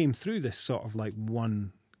all came through this sort of like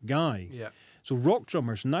one guy. Yeah. So rock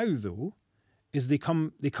drummers now, though, is they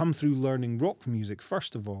come through learning rock music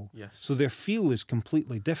first of all. Yes. So their feel is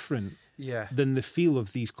completely different. Yeah. Than the feel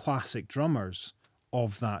of these classic drummers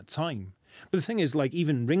of that time. But the thing is, like,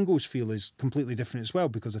 even Ringo's feel is completely different as well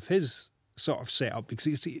because of his sort of setup. Because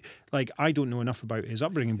you see, like, I don't know enough about his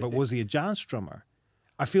upbringing, but was he a jazz drummer?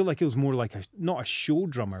 I feel like it was more like not a show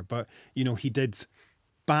drummer, but you know, he did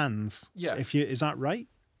bands. Yeah. Is that right?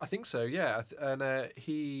 I think so. Yeah. And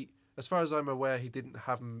he, as far as I'm aware, he didn't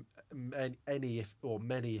have many,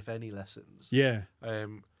 if any, lessons. Yeah.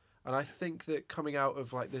 And I think that coming out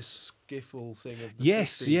of like this skiffle thing of the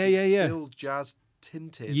yes, 50s, yeah, it's still jazz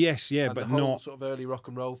tinted. Yes, yeah, and but the whole not. sort of early rock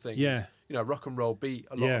and roll thing. Yeah. Is, rock and roll beat.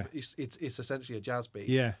 A lot Yeah. of it's essentially a jazz beat.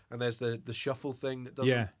 Yeah. And there's the shuffle thing that doesn't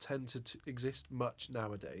Yeah. tend to exist much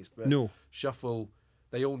nowadays. But No. shuffle,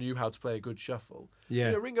 they all knew how to play a good shuffle.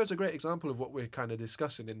 Yeah. Ringo's a great example of what we're kind of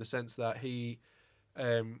discussing in the sense that he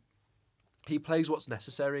plays what's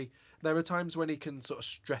necessary. There are times when he can sort of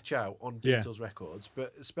stretch out on Yeah. Beatles records,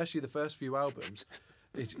 but especially the first few albums,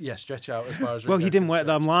 stretch out as far as. Well, Ringo he didn't can want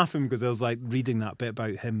that. I'm stretch. laughing because I was like reading that bit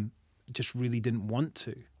about him. Just really didn't want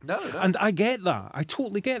to. No. And I get that. I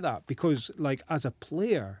totally get that because, like, as a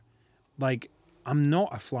player, like, I'm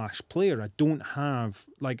not a Flash player. I don't have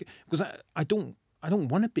because I don't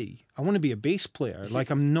want to be. I want to be a bass player. Like,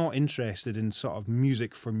 I'm not interested in sort of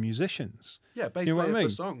music for musicians. Yeah, bass You know what player I mean?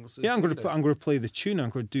 for songs. Yeah, I'm going to play the tune. I'm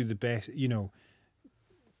going to do the best.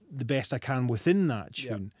 The best I can within that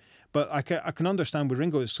tune. But I can understand with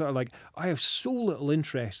Ringo, it's sort of like, I have so little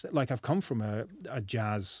interest. Like, I've come from a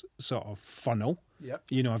jazz sort of funnel. Yep.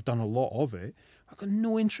 I've done a lot of it. I've got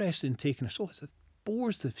no interest in taking a solo. It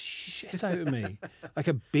bores the shit out of me. Like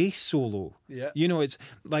a bass solo. Yeah. It's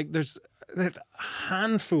like there's a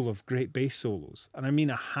handful of great bass solos. And I mean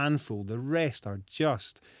a handful. The rest are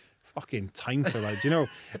just fucking time filler.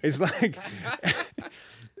 It's like,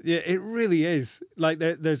 yeah, it really is. Like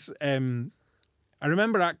there's, I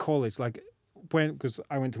remember at college, like because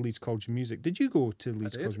I went to Leeds College of Music. Did you go to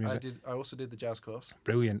Leeds College of Music? I did. I also did the jazz course.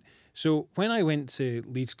 Brilliant. So when I went to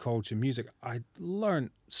Leeds College of Music, I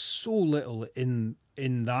learned so little in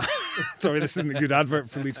that. Sorry, this isn't a good advert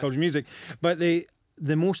for Leeds College of Music, but the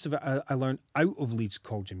most of it I learned out of Leeds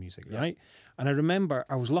College of Music, right? And I remember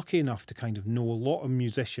I was lucky enough to kind of know a lot of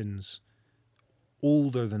musicians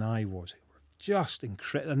older than I was, who were just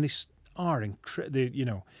incredible, and they are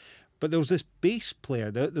incredible, But there was this bass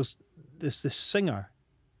player, there's this singer,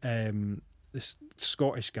 this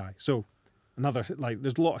Scottish guy. So another, like,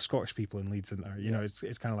 there's a lot of Scottish people in Leeds, isn't there?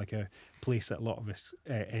 It's kind of like a place that a lot of us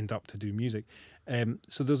end up to do music.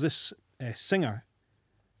 So there's this singer,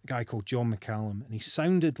 a guy called John McCallum, and he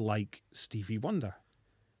sounded like Stevie Wonder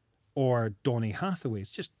or Donny Hathaway. It's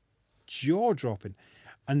just jaw-dropping.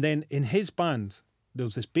 And then in his band, there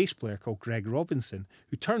was this bass player called Greg Robinson,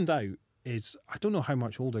 who turned out I don't know how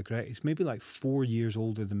much older Greg is, maybe like 4 years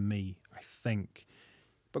older than me, I think.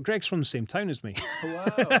 But Greg's from the same town as me.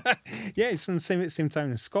 Oh, wow. Yeah, he's from the same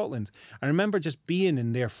town in Scotland. I remember just being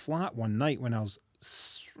in their flat one night when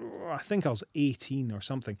I think I was 18 or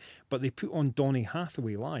something, but they put on Donny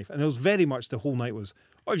Hathaway live. And it was very much the whole night was,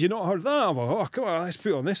 oh, have you not heard that album? Oh, come on, let's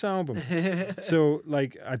put on this album. So,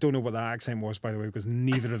 like, I don't know what that accent was, by the way, because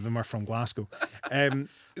neither of them are from Glasgow.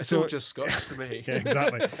 It's all just Scottish to me. Yeah,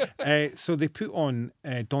 exactly. So they put on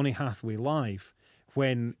Donny Hathaway live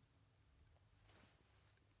when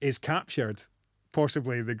is captured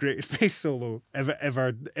possibly the greatest bass solo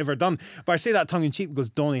ever done. But I say that tongue in cheek because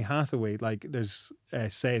Donny Hathaway, like, there's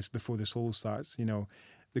says before the solo starts,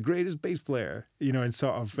 the greatest bass player, and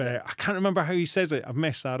sort of I can't remember how he says it. I've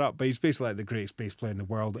messed that up, but he's basically like the greatest bass player in the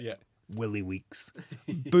world. Yeah. Willie Weeks.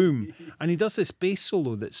 Boom. And he does this bass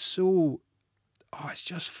solo that's so, it's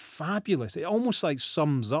just fabulous. It almost like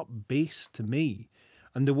sums up bass to me.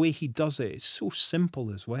 And the way he does it is so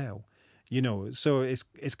simple as well. So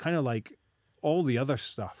it's kind of like all the other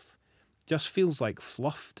stuff just feels like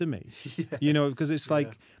fluff to me. Because it's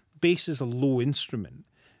like bass is a low instrument.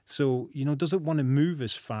 So, does it want to move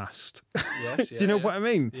as fast? Yes, Do you know what I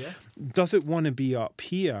mean? Yeah. Does it want to be up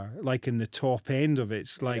here, like in the top end of it?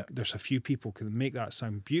 It's like there's a few people can make that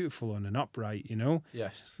sound beautiful on an upright,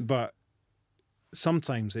 Yes. But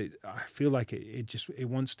sometimes I feel like it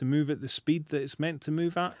wants to move at the speed that it's meant to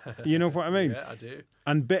move at. You know what I mean? Yeah, I do.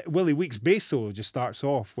 And Willie Weeks' bass solo just starts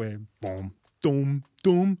off with boom, dum,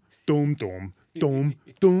 dum, dum, dum, dum,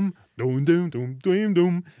 dum, dum, dum, dum, dum,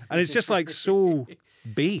 dum, and it's just like so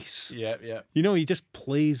bass. Yeah. He just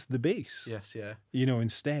plays the bass. Yes, yeah.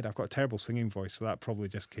 Instead, I've got a terrible singing voice, so that probably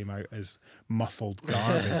just came out as muffled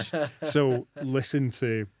garbage. So listen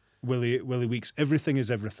to Willie Weeks. Everything is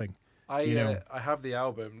everything. I have the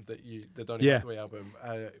album the Donny Hathaway album,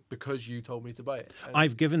 because you told me to buy it.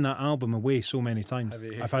 I've given that album away so many times. Have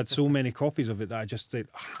you? I've had so many copies of it that I just said,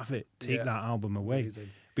 have it, take that album away. Amazing.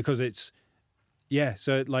 Because it's,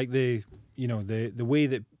 so like the way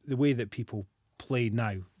that people play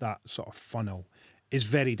now, that sort of funnel is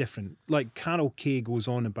very different. Like Carol Kay goes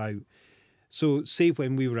on about, so say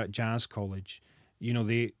when we were at jazz college,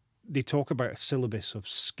 they talk about a syllabus of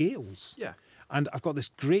scales. Yeah. And I've got this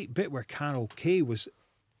great bit where Carol Kay was,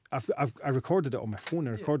 I recorded it on my phone.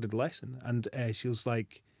 I recorded the lesson, and she was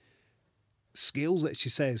like, scales, she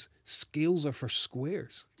says, scales are for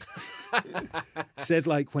squares. Said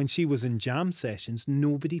like when she was in jam sessions,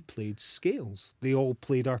 nobody played scales. They all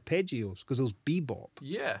played arpeggios because it was bebop.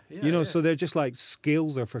 Yeah. You know, so they're just like,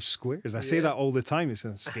 scales are for squares. I say Yeah. that all the time. It's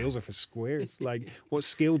scales are for squares. Like, what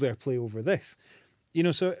scale do I play over this? You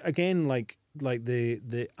know, so again, like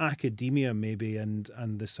the academia maybe and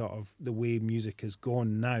the sort of the way music has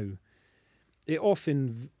gone now, it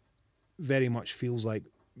often very much feels like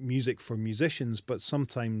music for musicians, but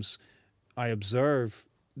sometimes I observe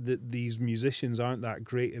that these musicians aren't that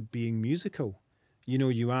great at being musical. You know,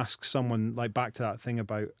 you ask someone, like back to that thing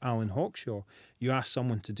about Alan Hawkshaw, you ask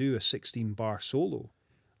someone to do a 16-bar solo.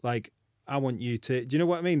 Like, I want you to, do you know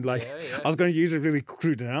what I mean? Like, Yeah. I was going to use a really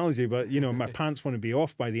crude analogy, but, you know, my pants want to be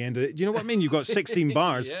off by the end of it. Do you know what I mean? You've got 16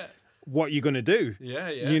 bars. Yeah. What are you going to do? Yeah.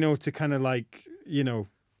 You know, to kind of like, you know,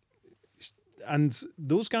 and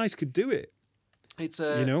those guys could do it. It's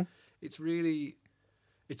you know, it's really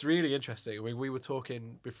interesting. I mean, we were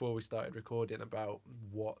talking before we started recording about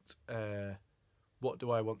what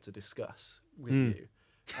do I want to discuss with you,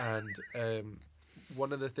 and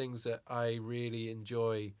one of the things that I really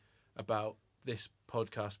enjoy about this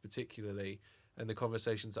podcast, particularly, and the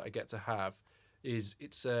conversations that I get to have, is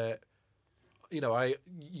it's there's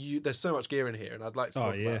so much gear in here, and I'd like to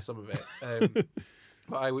talk about some of it.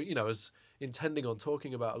 But I was intending on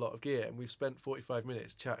talking about a lot of gear, and we've spent 45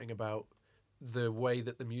 minutes chatting about the way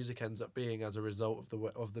that the music ends up being as a result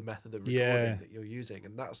of the method of recording that you're using,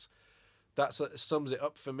 and that sums it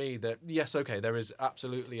up for me. That yes, okay, there is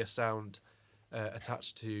absolutely a sound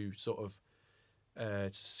attached to sort of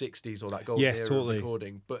 60s or that golden era of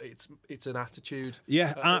recording, but it's an attitude.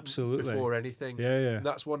 Yeah, absolutely. Before anything, yeah. And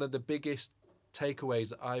that's one of the biggest takeaways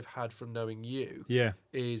that I've had from knowing you. Yeah,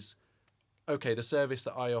 is okay, the service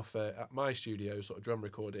that I offer at my studio, sort of drum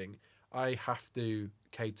recording, I have to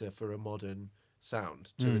cater for a modern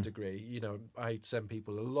sound to a degree. You know, I send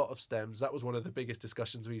people a lot of stems. That was one of the biggest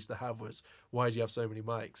discussions we used to have, was why do you have so many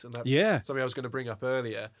mics? And that's something I was going to bring up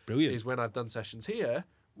earlier. Brilliant. Is when I've done sessions here,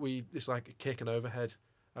 it's like a kick and overhead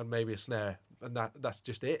and maybe a snare, and that's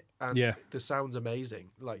just it. And the sound's amazing,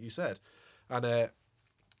 like you said. And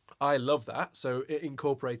I love that. So it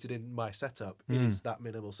incorporated in my setup is that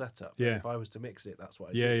minimal setup. Yeah. If I was to mix it, that's what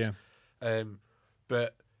I'd use.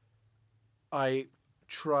 But I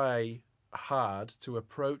try hard to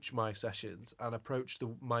approach my sessions and approach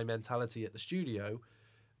my mentality at the studio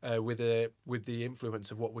with the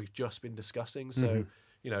influence of what we've just been discussing. So,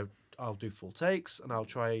 you know, I'll do full takes, and I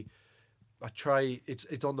try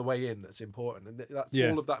it's on the way in that's important. And that's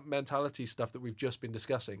all of that mentality stuff that we've just been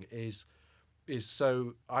discussing is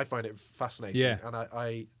so, I find it fascinating. Yeah. And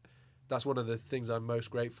I that's one of the things I'm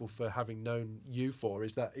most grateful for having known you for,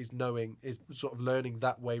 is sort of learning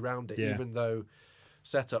that way around it, even though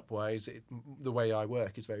setup wise the way I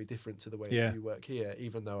work is very different to the way that you work here,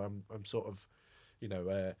 even though I'm sort of, you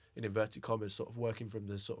know, in inverted commas, sort of working from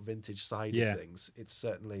the sort of vintage side of things. It's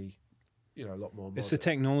certainly, you know, a lot more modern. It's the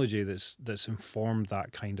technology that's informed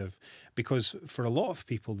that kind of, because for a lot of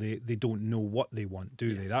people they don't know what they want,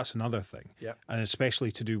 do they? That's another thing. Yeah. And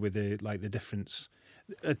especially to do with the difference,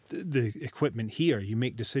 the equipment here, you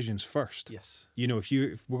make decisions first. Yes. You know, if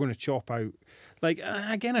we're going to chop out, like,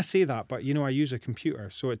 again, I say that, but you know, I use a computer,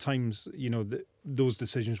 so at times, you know, those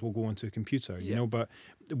decisions will go into a computer. You know, but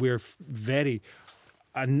we're very.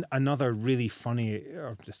 Another really funny,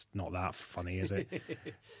 or just not that funny, is it?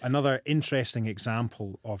 Another interesting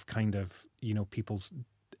example of kind of, you know, people's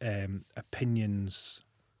opinions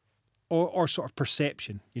or sort of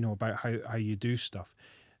perception, you know, about how you do stuff.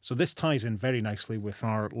 So this ties in very nicely with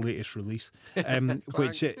our latest release,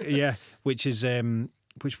 which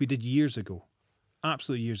we did years ago,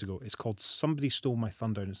 absolutely years ago. It's called Somebody Stole My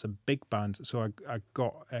Thunder, and it's a big band. So I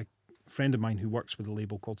got a friend of mine who works with a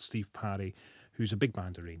label called Steve Parry, who's a big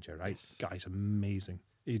band arranger, right? Yes. Guy's amazing.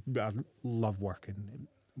 I love working.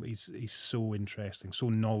 He's so interesting, so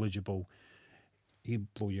knowledgeable.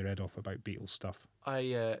 He'd blow your head off about Beatles stuff.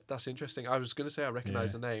 That's interesting. I was going to say I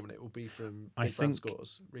recognise the name, and it will be from I Big Band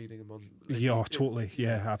Scores, reading them on. Yeah, totally.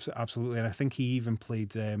 Yeah, absolutely. And I think he even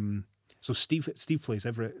played. So Steve plays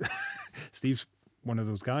Everett. Steve's one of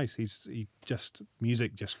those guys.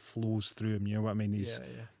 Music just flows through him. You know what I mean?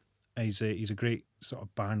 He's a great sort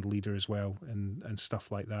of band leader as well, and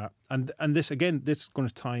stuff like that. And this is going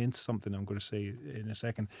to tie into something I'm going to say in a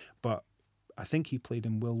second. But I think he played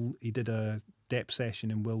in he did a depth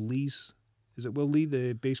session in Will Lee's. Is it Will Lee,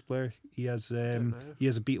 the bass player? He has a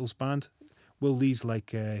Beatles band. Will Lee's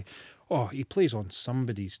like he plays on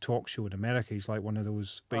somebody's talk show in America. He's like one of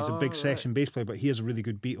those, but he's a big session bass player. But he has a really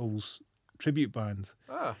good Beatles tribute band.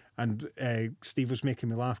 And Steve was making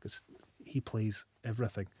me laugh because he plays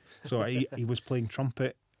everything. So he was playing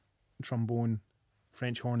trumpet, trombone,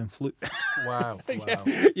 French horn, and flute. Wow. Wow.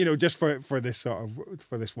 Just for this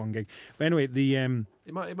for this one gig. But anyway,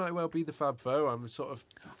 It might well be the Fab Four. I'm sort of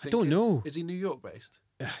thinking, I don't know. Is he New York based?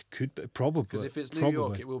 Could be, probably, Because if it's New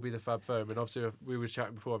York, it will be the Fab Four. And obviously, we were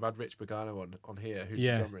chatting before. I've had Rich Pagano on here, who's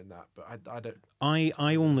the drummer in that. But I don't.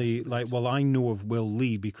 I only I know of Will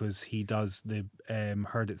Lee because he does the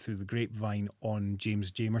Heard It Through the Grapevine on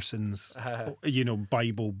James Jamerson's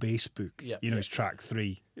Bible bass book. His track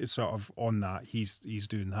 3 is sort of on that. He's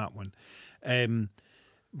doing that one.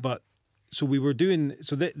 But so we were doing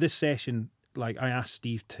this session. Like I asked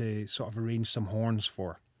Steve to sort of arrange some horns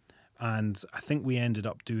for. And I think we ended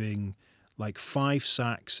up doing like 5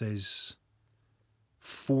 saxes,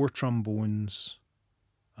 4 trombones,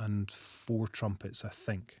 and 4 trumpets, I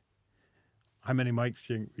think. How many mics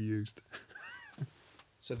do you think we used?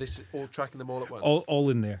 So this is all tracking them all at once? All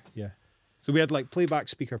in there, yeah. So we had like playback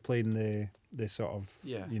speaker playing the sort of,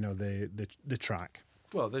 the track.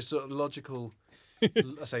 Well, there's sort of logical...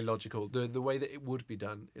 I say logical. The way that it would be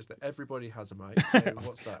done is that everybody has a mic. So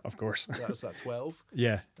what's that? Of course. That's 12.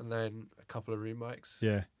 Yeah. And then a couple of room mics.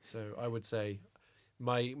 Yeah. So I would say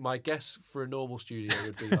my guess for a normal studio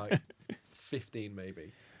would be like 15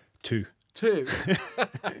 maybe. 2. 2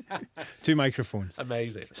 microphones.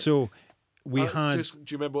 Amazing. So we had. Do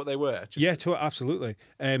you remember what they were? Absolutely.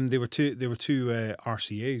 They were two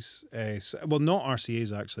RCAs. Not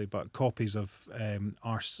RCAs actually, but copies of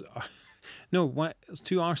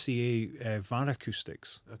two RCA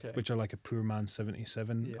Varacoustics, which are like a Poor Man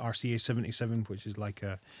 77, RCA 77, which is like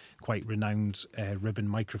a quite renowned ribbon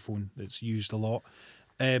microphone that's used a lot.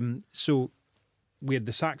 So we had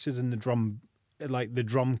the saxes in the drum, like the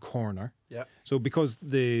drum corner. Yeah. So because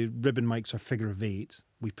the ribbon mics are figure of 8,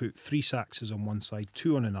 we put 3 saxes on one side,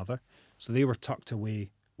 2 on another. So they were tucked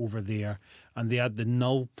away over there, and they had the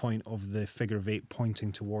null point of the figure of 8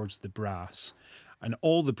 pointing towards the brass. And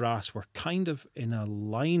all the brass were kind of in a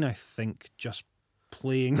line, I think, just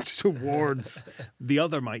playing towards the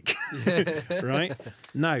other mic. Right?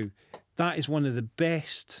 Now, that is one of the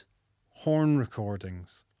best horn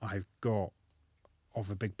recordings I've got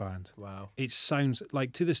of a big band. Wow. It sounds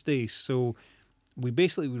like to this day. So we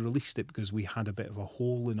released it because we had a bit of a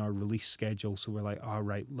hole in our release schedule. So we're like, all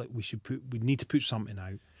right, we need to put something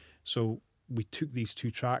out. So we took these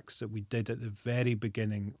 2 tracks that we did at the very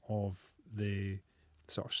beginning of the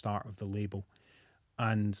sort of start of the label,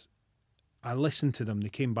 and I listened to them. They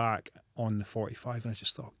came back on the 45, and I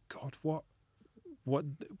just thought, God, what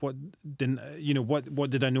didn't what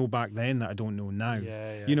did I know back then that I don't know now?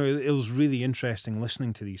 It was really interesting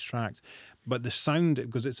listening to these tracks, but the sound,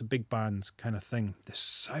 because it's a big band kind of thing, the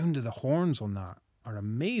sound of the horns on that are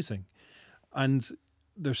amazing, and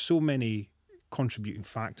there's so many contributing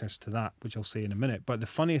factors to that, which I'll say in a minute. But the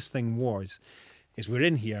funniest thing is we're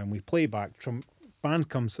in here and we play back. Band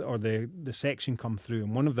comes, or the section come through,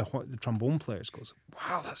 and one of the trombone players goes,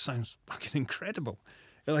 "Wow, that sounds fucking incredible!"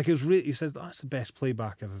 Like it was really. He says that's the best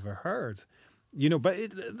playback I've ever heard. But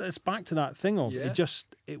it's back to that thing of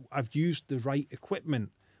I've used the right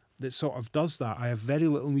equipment that sort of does that. I have very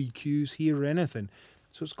little EQs here or anything,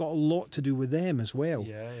 so it's got a lot to do with them as well.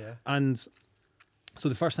 Yeah. And so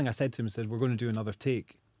the first thing I said to him is, "We're going to do another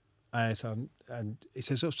take." And he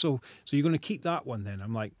says, so you're going to keep that one then?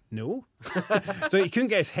 I'm like, no. So he couldn't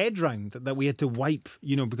get his head round that we had to wipe,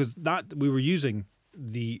 because that we were using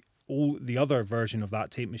the other version of that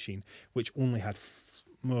tape machine, which only had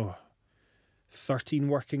 13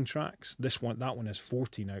 working tracks. That one has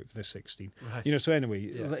 14 out of the 16. Right. So anyway,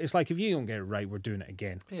 it's like if you don't get it right, we're doing it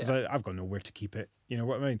again. Because I've got nowhere to keep it. You know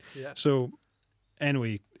what I mean? Yeah. So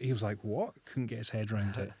anyway, he was like, what? Couldn't get his head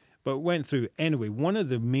round it. But went through. Anyway, one of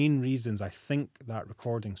the main reasons I think that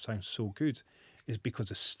recording sounds so good is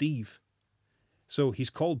because of Steve. So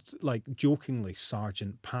he's called, like, jokingly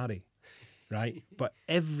Sergeant Parry, right? But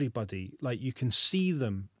everybody, like, you can see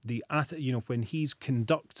them, when he's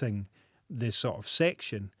conducting this sort of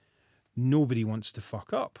section, nobody wants to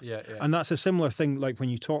fuck up. Yeah. And that's a similar thing, like when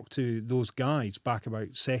you talk to those guys back about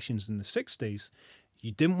sessions in the 60s,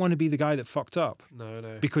 you didn't want to be the guy that fucked up.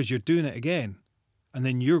 No. Because you're doing it again. And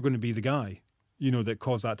then you're going to be the guy, that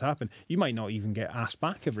caused that to happen. You might not even get asked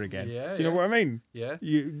back ever again. Yeah, Do you know what I mean? Yeah.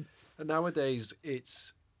 And nowadays,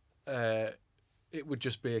 it's it would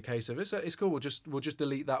just be a case of it's cool. We'll just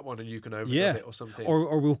delete that one and you can overdub it or something.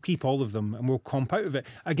 Or we'll keep all of them and we'll comp out of it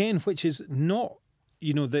again, which is not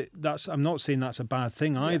that's I'm not saying that's a bad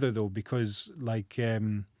thing either though, because like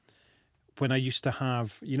when I used to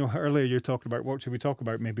have earlier you're talking about what should we talk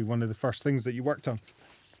about, maybe one of the first things that you worked on.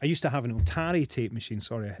 I used to have an Otari tape machine.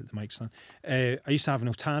 Sorry, I hit the mic stand. I used to have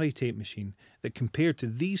an Otari tape machine that, compared to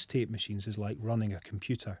these tape machines, is like running a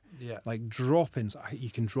computer. Yeah. Like drop-ins,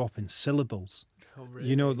 you can drop in syllables. Oh, really?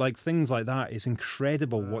 You know, like things like that. It's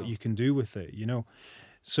incredible what you can do with it, you know.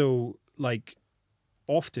 So, like,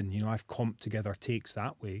 often, you know, I've comped together takes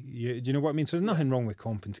that way. Do you know what I mean? So there's nothing wrong with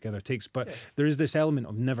comping together takes, but there is this element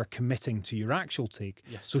of never committing to your actual take.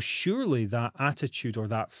 Yes. So surely that attitude or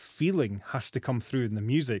that feeling has to come through in the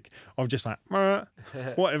music of just like, "Meh,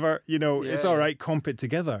 whatever, you know, it's all right, comp it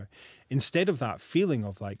together. Instead of that feeling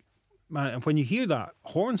of like, man, and when you hear that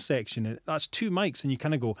horn section, that's 2 mics, and you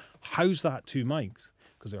kind of go, how's that 2 mics?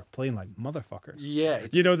 Because they were playing like motherfuckers. Yeah.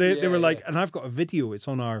 You know, they were like, and I've got a video, it's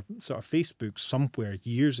on our sort of Facebook somewhere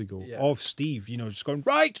years ago of Steve, you know, just going,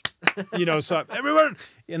 right, you know, so everyone,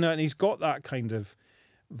 you know, and he's got that kind of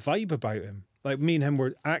vibe about him. Like me and him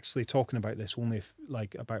were actually talking about this only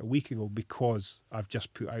like about a week ago, because I've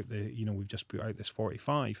just put out we've just put out this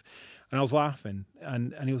 45, and I was laughing,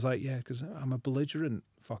 and he was like, yeah, because I'm a belligerent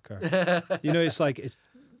fucker. You know, it's like, it's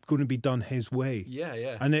going to be done his way. Yeah,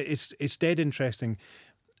 yeah. And it's dead interesting.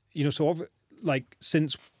 You know, so like,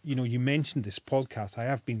 since, you know, you mentioned this podcast, I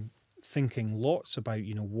have been thinking lots about,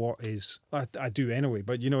 you know, what is, I do anyway,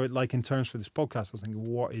 but, you know, like in terms for this podcast, I was thinking,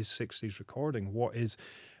 what is 60s recording? What is,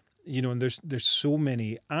 you know, and there's so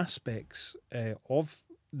many aspects of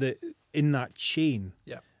in that chain,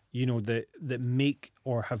 you know, that make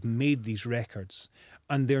or have made these records,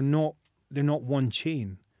 and they're not one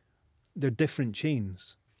chain, they're different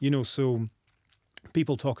chains, you know. So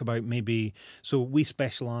people talk about so we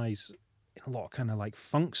specialize in a lot of kind of like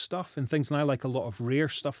funk stuff and things, and I like a lot of rare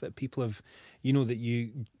stuff that people have, you know,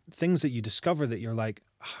 things that you discover that you're like,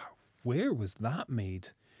 where was that made?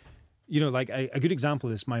 You know, like a good example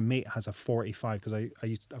of this, my mate has a 45, because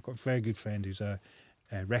I've got a very good friend who's a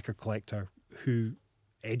record collector who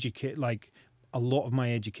educate, like, a lot of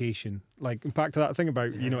my education, like back to that thing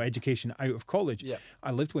about, you know, education out of college. Yeah.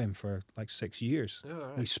 I lived with him for like 6 years. Oh,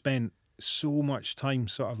 right. We spent so much time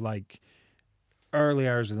sort of like early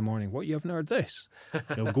hours of the morning. What, you haven't heard this?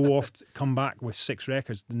 He'll go off, come back with 6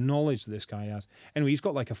 records. The knowledge that this guy has. Anyway, he's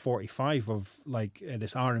got like a 45 of like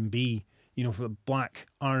this R&B, you know, for the black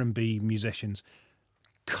R&B musicians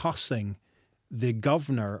cussing the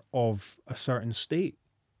governor of a certain state.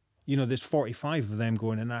 You know, there's 45 of them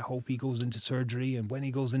going, and I hope he goes into surgery, and when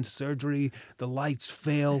he goes into surgery, the lights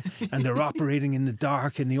fail, and they're operating in the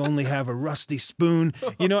dark, and they only have a rusty spoon,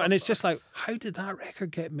 you know, and it's just like, how did that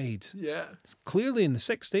record get made? Yeah. It's clearly in the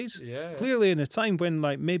 60s. Yeah. Clearly in a time when,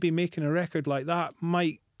 like, maybe making a record like that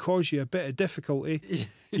might cause you a bit of difficulty.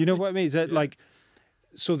 You know what I mean? Is that like,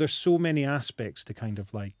 so there's so many aspects to kind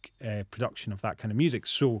of like production of that kind of music.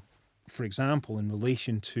 So, for example, in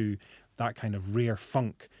relation to that kind of rare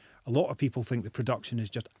funk, a lot of people think the production is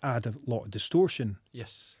just add a lot of distortion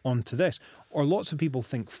onto this. Or lots of people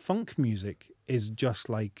think funk music is just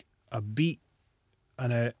like a beat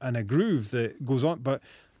and a groove that goes on. But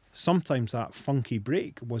sometimes that funky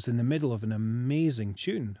break was in the middle of an amazing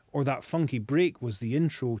tune, or that funky break was the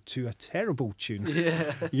intro to a terrible tune.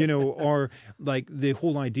 Yeah. You know, or like the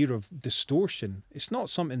whole idea of distortion. It's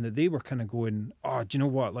not something that they were kind of going, oh, do you know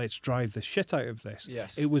what? Let's drive the shit out of this.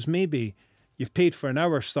 Yes. It was maybe, you've paid for an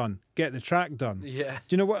hour, son. Get the track done. Yeah.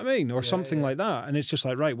 Do you know what I mean? Or something like that. And it's just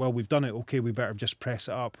like, right, well, we've done it. Okay, we better just press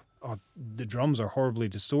it up. Oh, the drums are horribly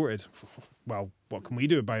distorted. Well, what can we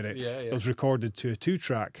do about it? Yeah, yeah. It was recorded to a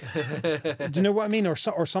 2-track. Do you know what I mean? Or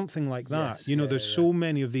something like that. Yes, you know, there's so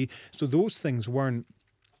many of so those things weren't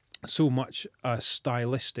so much a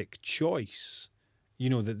stylistic choice,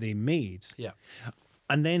 you know, that they made. Yeah.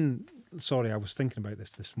 And then, sorry, I was thinking about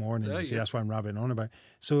this morning. That's why I'm rabbiting on about.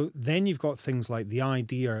 So then you've got things like the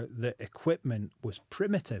idea that equipment was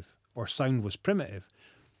primitive or sound was primitive.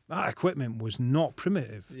 That equipment was not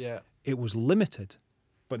primitive. Yeah. It was limited,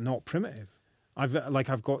 but not primitive.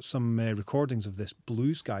 I've got some recordings of this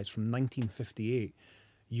Blues Guys from 1958.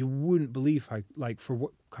 You wouldn't believe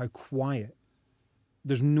how quiet.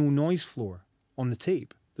 There's no noise floor on the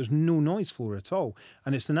tape. There's no noise floor at all.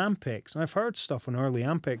 And it's an Ampex. And I've heard stuff on early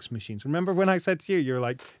Ampex machines. Remember when I said to you, you're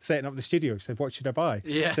like setting up the studio, you said, what should I buy?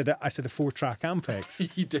 Yeah. I said a 4-track Ampex.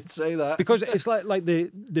 You did say that. Because it's like the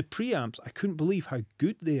preamps, I couldn't believe how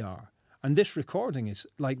good they are. And this recording is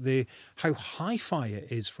like how hi-fi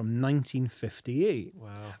it is from 1958. Wow.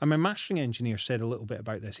 And my mastering engineer said a little bit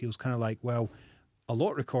about this. He was kind of like, well, a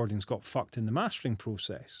lot of recordings got fucked in the mastering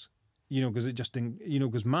process. You know, because it just didn't, you know,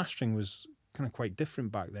 because mastering was kind of quite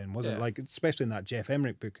different back then, wasn't it? Like, especially in that Jeff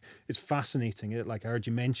Emmerich book, it's fascinating. Like, I heard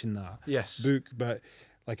you mention that book, but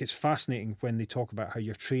like, it's fascinating when they talk about how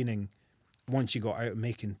you're training once you got out of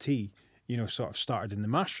making tea. sort of started in the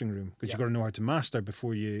mastering room, because Yeah. you've got to know how to master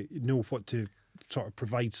before you know what to sort of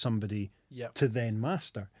provide somebody Yeah. to then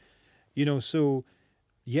master. So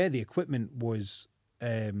yeah, the equipment was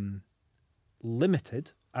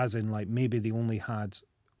limited, as in like maybe they only had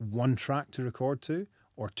one track to record to,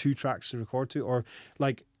 or two tracks to record to, or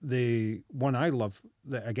like the one I love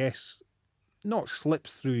that I guess not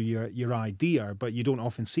slips through your idea, but you don't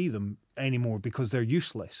often see them anymore because they're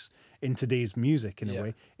useless in today's music in a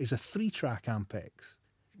way, is a 3-track Ampex.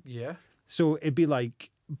 Yeah. So it'd be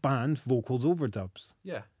like band vocals overdubs.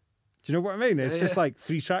 Yeah. Do you know what I mean? It's just Yeah. like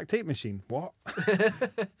 3-track tape machine. What?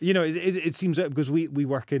 It seems that because we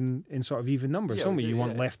work in sort of even numbers, Yeah, don't we we? do, You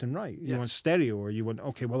want yeah. left and right. You Yes. want stereo, or you want,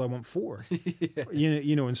 okay, well, I want 4.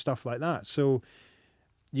 Yeah. And stuff like that. So,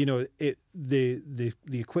 the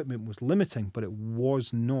equipment was limiting, but it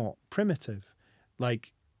was not primitive.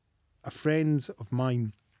 Like a friend of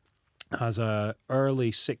mine has a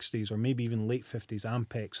early 60s or maybe even late 50s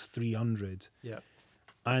Ampex 300. Yeah.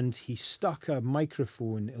 And he stuck a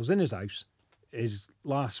microphone. It was in his house. His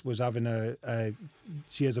lass was having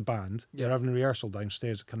she has a band. Yeah. They're having a rehearsal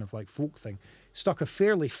downstairs, a kind of like folk thing. Stuck a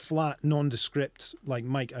fairly flat, nondescript like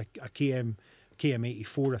mic, a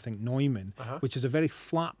KM84, I think, Neumann, Uh-huh. which is a very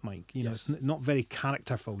flat mic. Yes. It's not very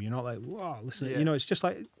characterful. You're not like, wow, listen. Yeah. It's just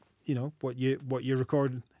like, what you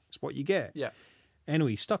record is what you get. Yeah.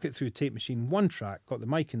 Anyway, stuck it through a tape machine, 1 track, got the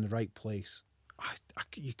mic in the right place.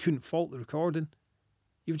 You couldn't fault the recording.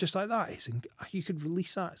 You were just like that. You could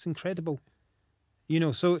release that. It's incredible.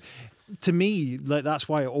 So to me, like that's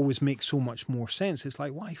why it always makes so much more sense. It's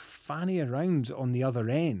like, why fanny around on the other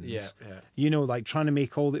ends? Yeah. Like trying to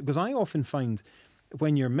make all the, because I often find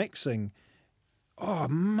when you're mixing, oh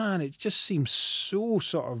man, it just seems so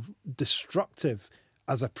sort of destructive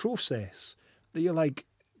as a process that you're like,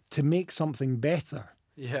 to make something better,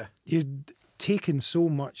 Yeah. you're taking so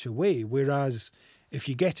much away. Whereas if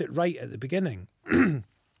you get it right at the beginning,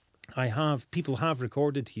 people have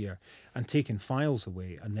recorded here and taken files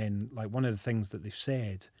away, and then like one of the things that they've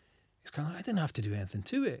said is kind of like, I didn't have to do anything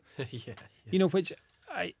to it. Yeah. Which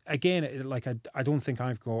I don't think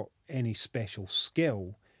I've got any special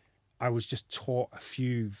skill. I was just taught a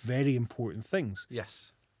few very important things.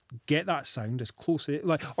 Yes. Get that sound as close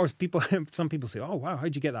or some people say, oh wow,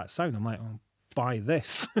 how'd you get that sound? I'm like, oh, buy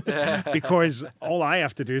this. Because all I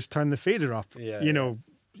have to do is turn the fader up. Yeah,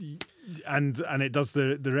 And it does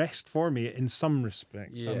the rest for me in some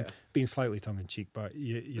respects. Yeah. I'm being slightly tongue in cheek, but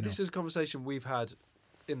you know. This is a conversation we've had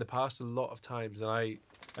in the past a lot of times, and I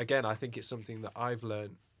think it's something that I've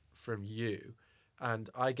learned from you, and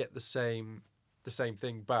I get the same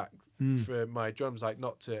thing back for my drums. Like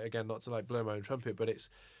not to like blow my own trumpet, but it's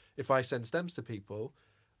if I send stems to people,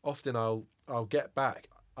 often I'll get back.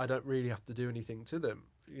 I don't really have to do anything to them.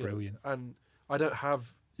 Brilliant. And I don't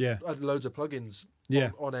have loads of plugins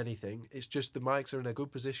on anything. It's just the mics are in a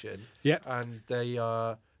good position. Yeah. And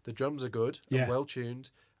the drums are good and well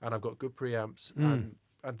tuned, and I've got good preamps and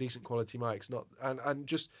decent quality mics.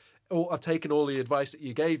 I've taken all the advice that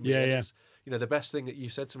you gave me. And it's, the best thing that you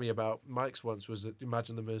said to me about mics once was that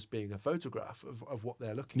imagine them as being a photograph of what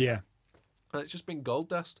they're looking at. And it's just been gold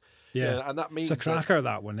dust. Yeah. And that means it's a cracker,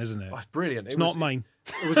 that one, isn't it? Oh, brilliant. It's not mine.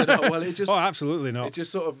 It was not. Well, it just oh, absolutely not. It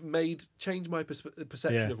just sort of changed my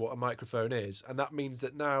perception of what a microphone is, and that means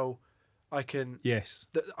that now I can. Yes.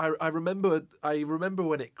 I remember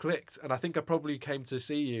when it clicked, and I think I probably came to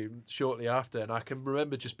see you shortly after, and I can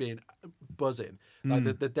remember just being buzzing, like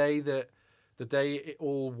the day it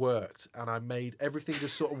all worked, and I made everything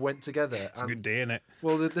just sort of went together. It's a good day, innit?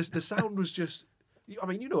 Well, the sound was just. I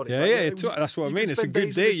mean, you know what it's like. Yeah, that's what I mean. It's a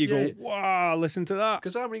good day. You go, wow, listen to that.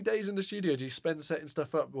 Because how many days in the studio do you spend setting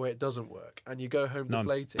stuff up where it doesn't work, and you go home None.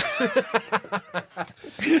 deflated?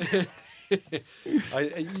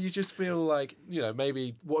 You just feel like,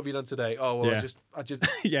 maybe what have you done today? Oh well,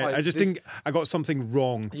 I got something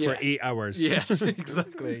wrong for 8 hours. Yes,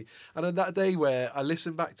 exactly. And on that day where I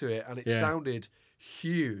listened back to it and it sounded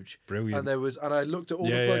huge, brilliant, and I looked at all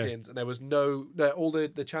the plugins and there was all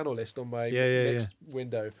the channel list on my next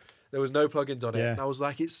window. There was no plugins on it, and I was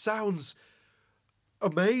like, it sounds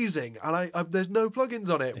amazing, and I there's no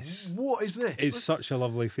plugins on it. What is this? It's such a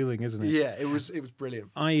lovely feeling, isn't it? Yeah, it was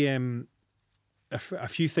brilliant. A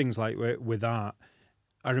few things like with that.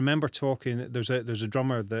 I remember talking. There's a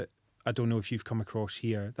drummer that I don't know if you've come across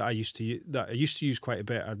here that I used to use quite a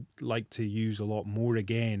bit. I'd like to use a lot more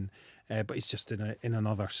again. But he's just in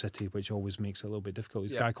another city, which always makes it a little bit difficult.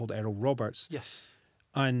 He's a guy called Errol Roberts. Yes.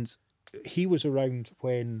 And he was around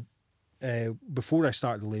when, before I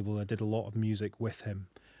started the label, I did a lot of music with him.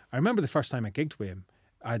 I remember the first time I gigged with him,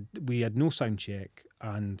 we had no sound check,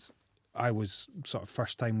 and I was sort of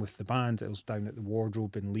first time with the band. It was down at the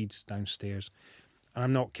Wardrobe in Leeds downstairs. And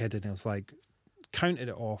I'm not kidding. It was like, counted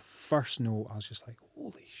it off, first note, I was just like,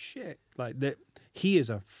 holy shit. Like that, he is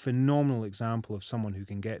a phenomenal example of someone who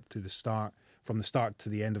can get to the start, from the start to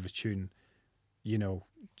the end of a tune, you know,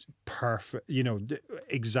 perfect, you know,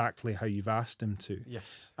 exactly how you've asked him to.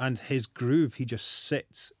 Yes. And his groove, he just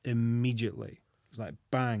sits immediately. It's like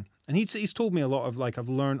bang. And he's told me a lot of, like,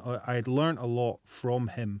 I had learned a lot from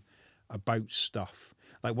him about stuff.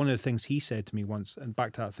 Like one of the things he said to me once, and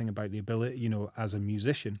back to that thing about the ability, you know, as a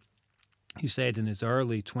musician, he said in his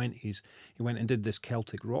early 20s, he went and did this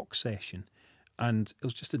Celtic rock session, and it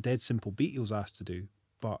was just a dead simple beat he was asked to do,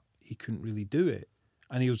 but he couldn't really do it.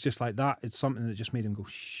 And he was just like that. It's something that just made him go,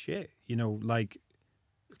 shit, you know, like,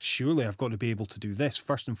 surely I've got to be able to do this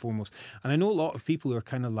first and foremost. And I know a lot of people who are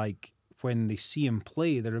kind of like, when they see him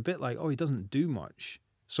play, they're a bit like, oh, he doesn't do much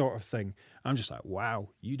sort of thing. I'm just like, wow,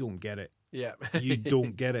 you don't get it. Yeah. You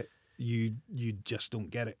don't get it. You just don't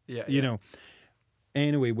get it. Yeah. You know.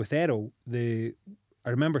 Anyway, with Errol, I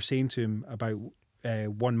remember saying to him about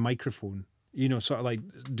one microphone, you know, sort of like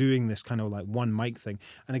doing this kind of like one mic thing.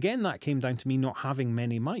 And again, that came down to me not having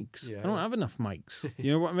many mics. Yeah. I don't have enough mics.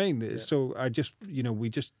 You know what I mean? Yeah. So I just, you know,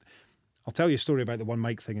 I'll tell you a story about the one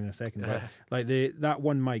mic thing in a second. But like that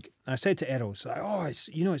one mic, I said to Errol, it's like, oh, it's,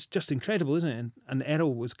 you know, it's just incredible, isn't it? And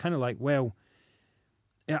Errol was kind of like, well,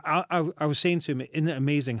 I was saying to him, isn't it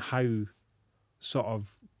amazing how sort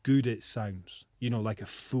of good it sounds, you know, like a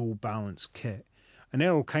full balanced kit. And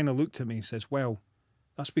Errol kind of looked at me and says, well,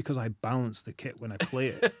 that's because I balance the kit when I play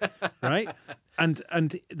it, right? And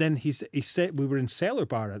then he said, we were in Cellar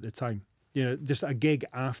Bar at the time, you know, just a gig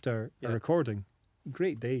after a recording.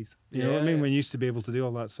 Great days, you know what I mean? When you used to be able to do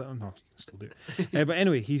all that stuff. No, you can still do it. But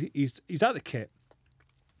anyway, he's at the kit.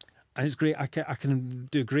 And it's great. I can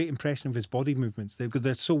do a great impression of his body movements because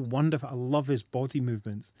they're so wonderful. I love his body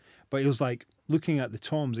movements. But he was like looking at the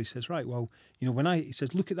toms. He says, right, well, you know, he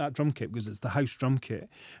says, look at that drum kit because it's the house drum kit.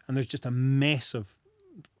 And there's just a mess of,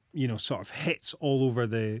 you know, sort of hits all over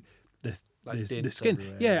the skin.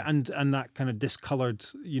 Everywhere. Yeah, and that kind of discolored,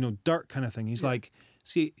 you know, dirt kind of thing. He's like,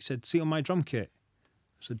 he said, see on my drum kit,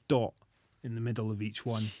 there's a dot in the middle of each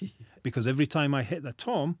one. Because every time I hit the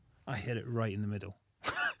tom, I hit it right in the middle.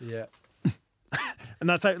 Yeah. And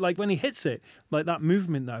that's how, like, when he hits it, like that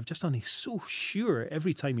movement that I've just done, he's so sure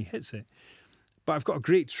every time he hits it. But I've got a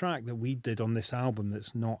great track that we did on this album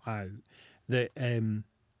that's not out, that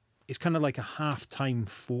it's kind of like a half-time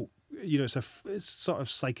folk, you know, it's sort of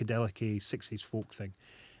psychedelic-y 60s folk thing.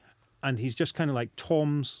 And he's just kind of like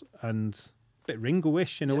toms and a bit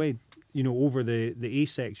Ringo-ish in a way, you know, over the A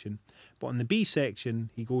section. But on the B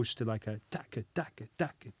section, he goes to like a taka, taka,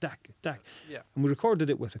 taka, taka, taka. Yeah. And we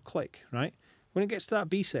recorded it with a click, right? When it gets to that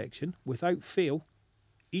B section, without fail,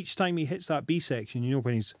 each time he hits that B section, you know,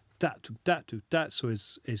 when he's dat, so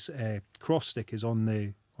his cross stick is on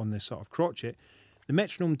the sort of crotchet, the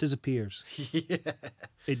metronome disappears. Yeah.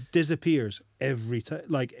 It disappears every time,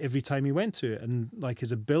 like every time he went to it, and like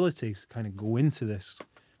his ability to kind of go into this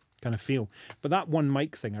kind of feel. But that one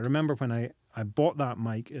mic thing, I remember when I bought that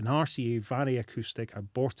mic, an RCA Vari acoustic. I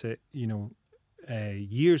bought it, you know,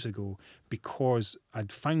 years ago because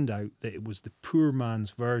I'd found out that it was the poor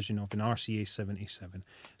man's version of an RCA 77.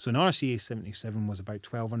 So an RCA 77 was about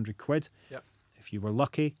 1,200 quid. Yep. If you were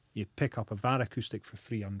lucky, you'd pick up a Vari acoustic for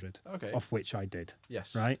 300, Okay. of which I did.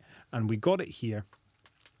 Yes. Right? And we got it here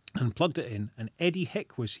and plugged it in, and Eddie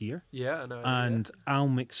Hick was here. Yeah, I know. And Al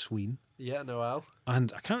McSween. Yeah, I know Al.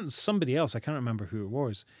 And somebody else, I can't remember who it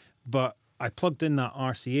was, but I plugged in that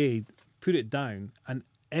RCA, put it down, and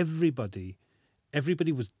everybody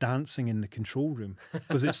was dancing in the control room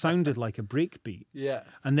because it sounded like a breakbeat. Yeah.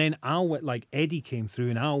 And then Eddie came through,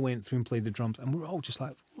 and Al went through and played the drums, and we were all just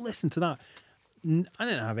like, listen to that. I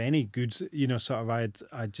didn't have any goods, you know, sort of, I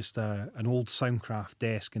had just an old Soundcraft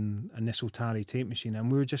desk and a Nisso Tari tape machine,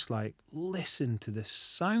 and we were just like, listen to the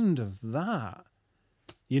sound of that,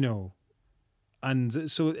 you know. And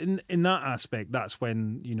so in that aspect, that's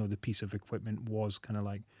when, you know, the piece of equipment was kind of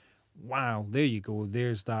like, wow, there you go.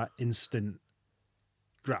 There's that instant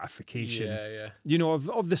gratification, Yeah. you know,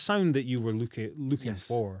 of the sound that you were looking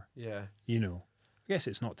for, Yeah. you know. I guess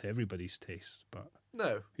it's not to everybody's taste, but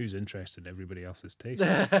No. who's interested in everybody else's taste?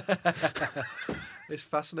 It's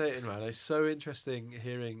fascinating, man. It's so interesting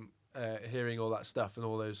hearing all that stuff and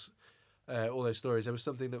all those stories. There was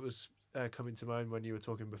something that was coming to mind when you were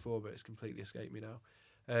talking before, but it's completely escaped me now.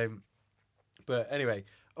 But anyway,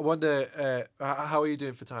 I wonder, how are you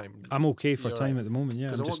doing for time? I'm okay for You're time right. at the moment, yeah.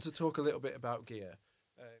 Because I'm I want to talk a little bit about gear.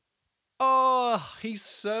 Oh, he's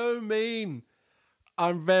so mean.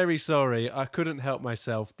 I'm very sorry. I couldn't help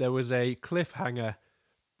myself. There was a cliffhanger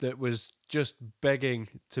that was just begging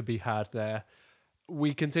to be had there.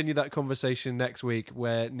 We continue that conversation next week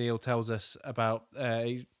where Neil tells us about,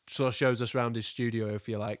 he sort of shows us around his studio, if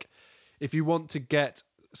you like. If you want to get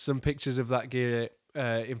some pictures of that gear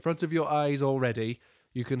in front of your eyes already,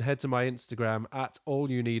 you can head to my Instagram at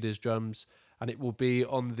allyouneedisdrums, and it will be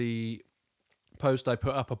on the post I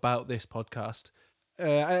put up about this podcast.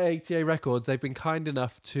 At ATA Records, they've been kind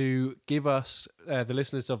enough to give us, the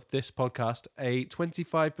listeners of this podcast, a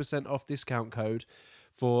 25% off discount code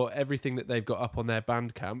for everything that they've got up on their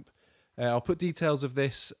Bandcamp. I'll put details of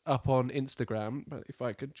this up on Instagram, but if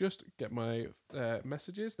I could just get my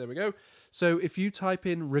messages, there we go. So if you type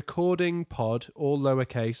in Recording Pod, all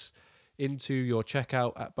lowercase, into your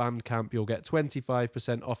checkout at Bandcamp, you'll get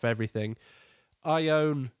 25% off everything. I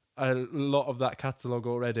own a lot of that catalogue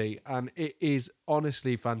already, and it is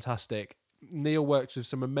honestly fantastic. Neil works with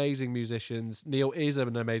some amazing musicians. Neil is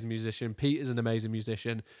an amazing musician. Pete is an amazing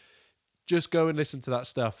musician. Just go and listen to that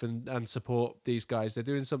stuff and support these guys. They're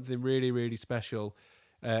doing something really, really special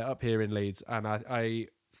up here in Leeds, and I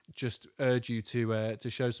just urge you to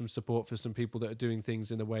show some support for some people that are doing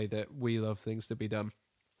things in the way that we love things to be done.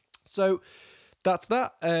 So that's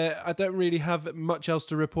that. I don't really have much else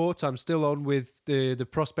to report. I'm still on with the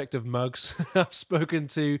prospect of mugs. I've spoken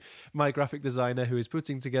to my graphic designer who is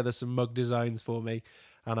putting together some mug designs for me,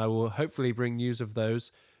 and I will hopefully bring news of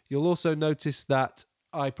those. You'll also notice that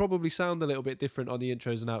I probably sound a little bit different on the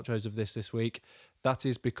intros and outros of this week. That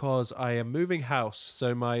is because I am moving house.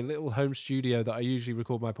 So my little home studio that I usually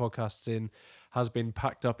record my podcasts in has been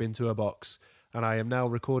packed up into a box, and I am now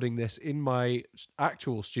recording this in my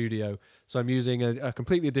actual studio. So I'm using a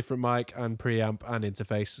completely different mic and preamp and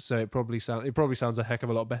interface. So it probably sounds a heck of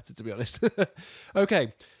a lot better, to be honest.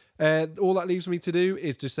 Okay. All that leaves me to do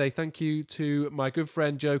is to say thank you to my good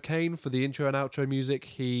friend Joe Kane for the intro and outro music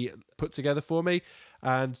he put together for me,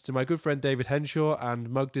 and to my good friend David Henshaw and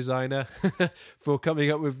Mug Designer for coming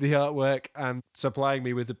up with the artwork and supplying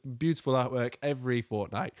me with the beautiful artwork every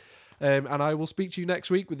fortnight. And I will speak to you next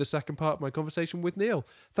week with the second part of my conversation with Neil.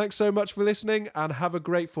 Thanks so much for listening, and have a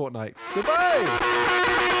great fortnight.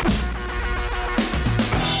 Goodbye!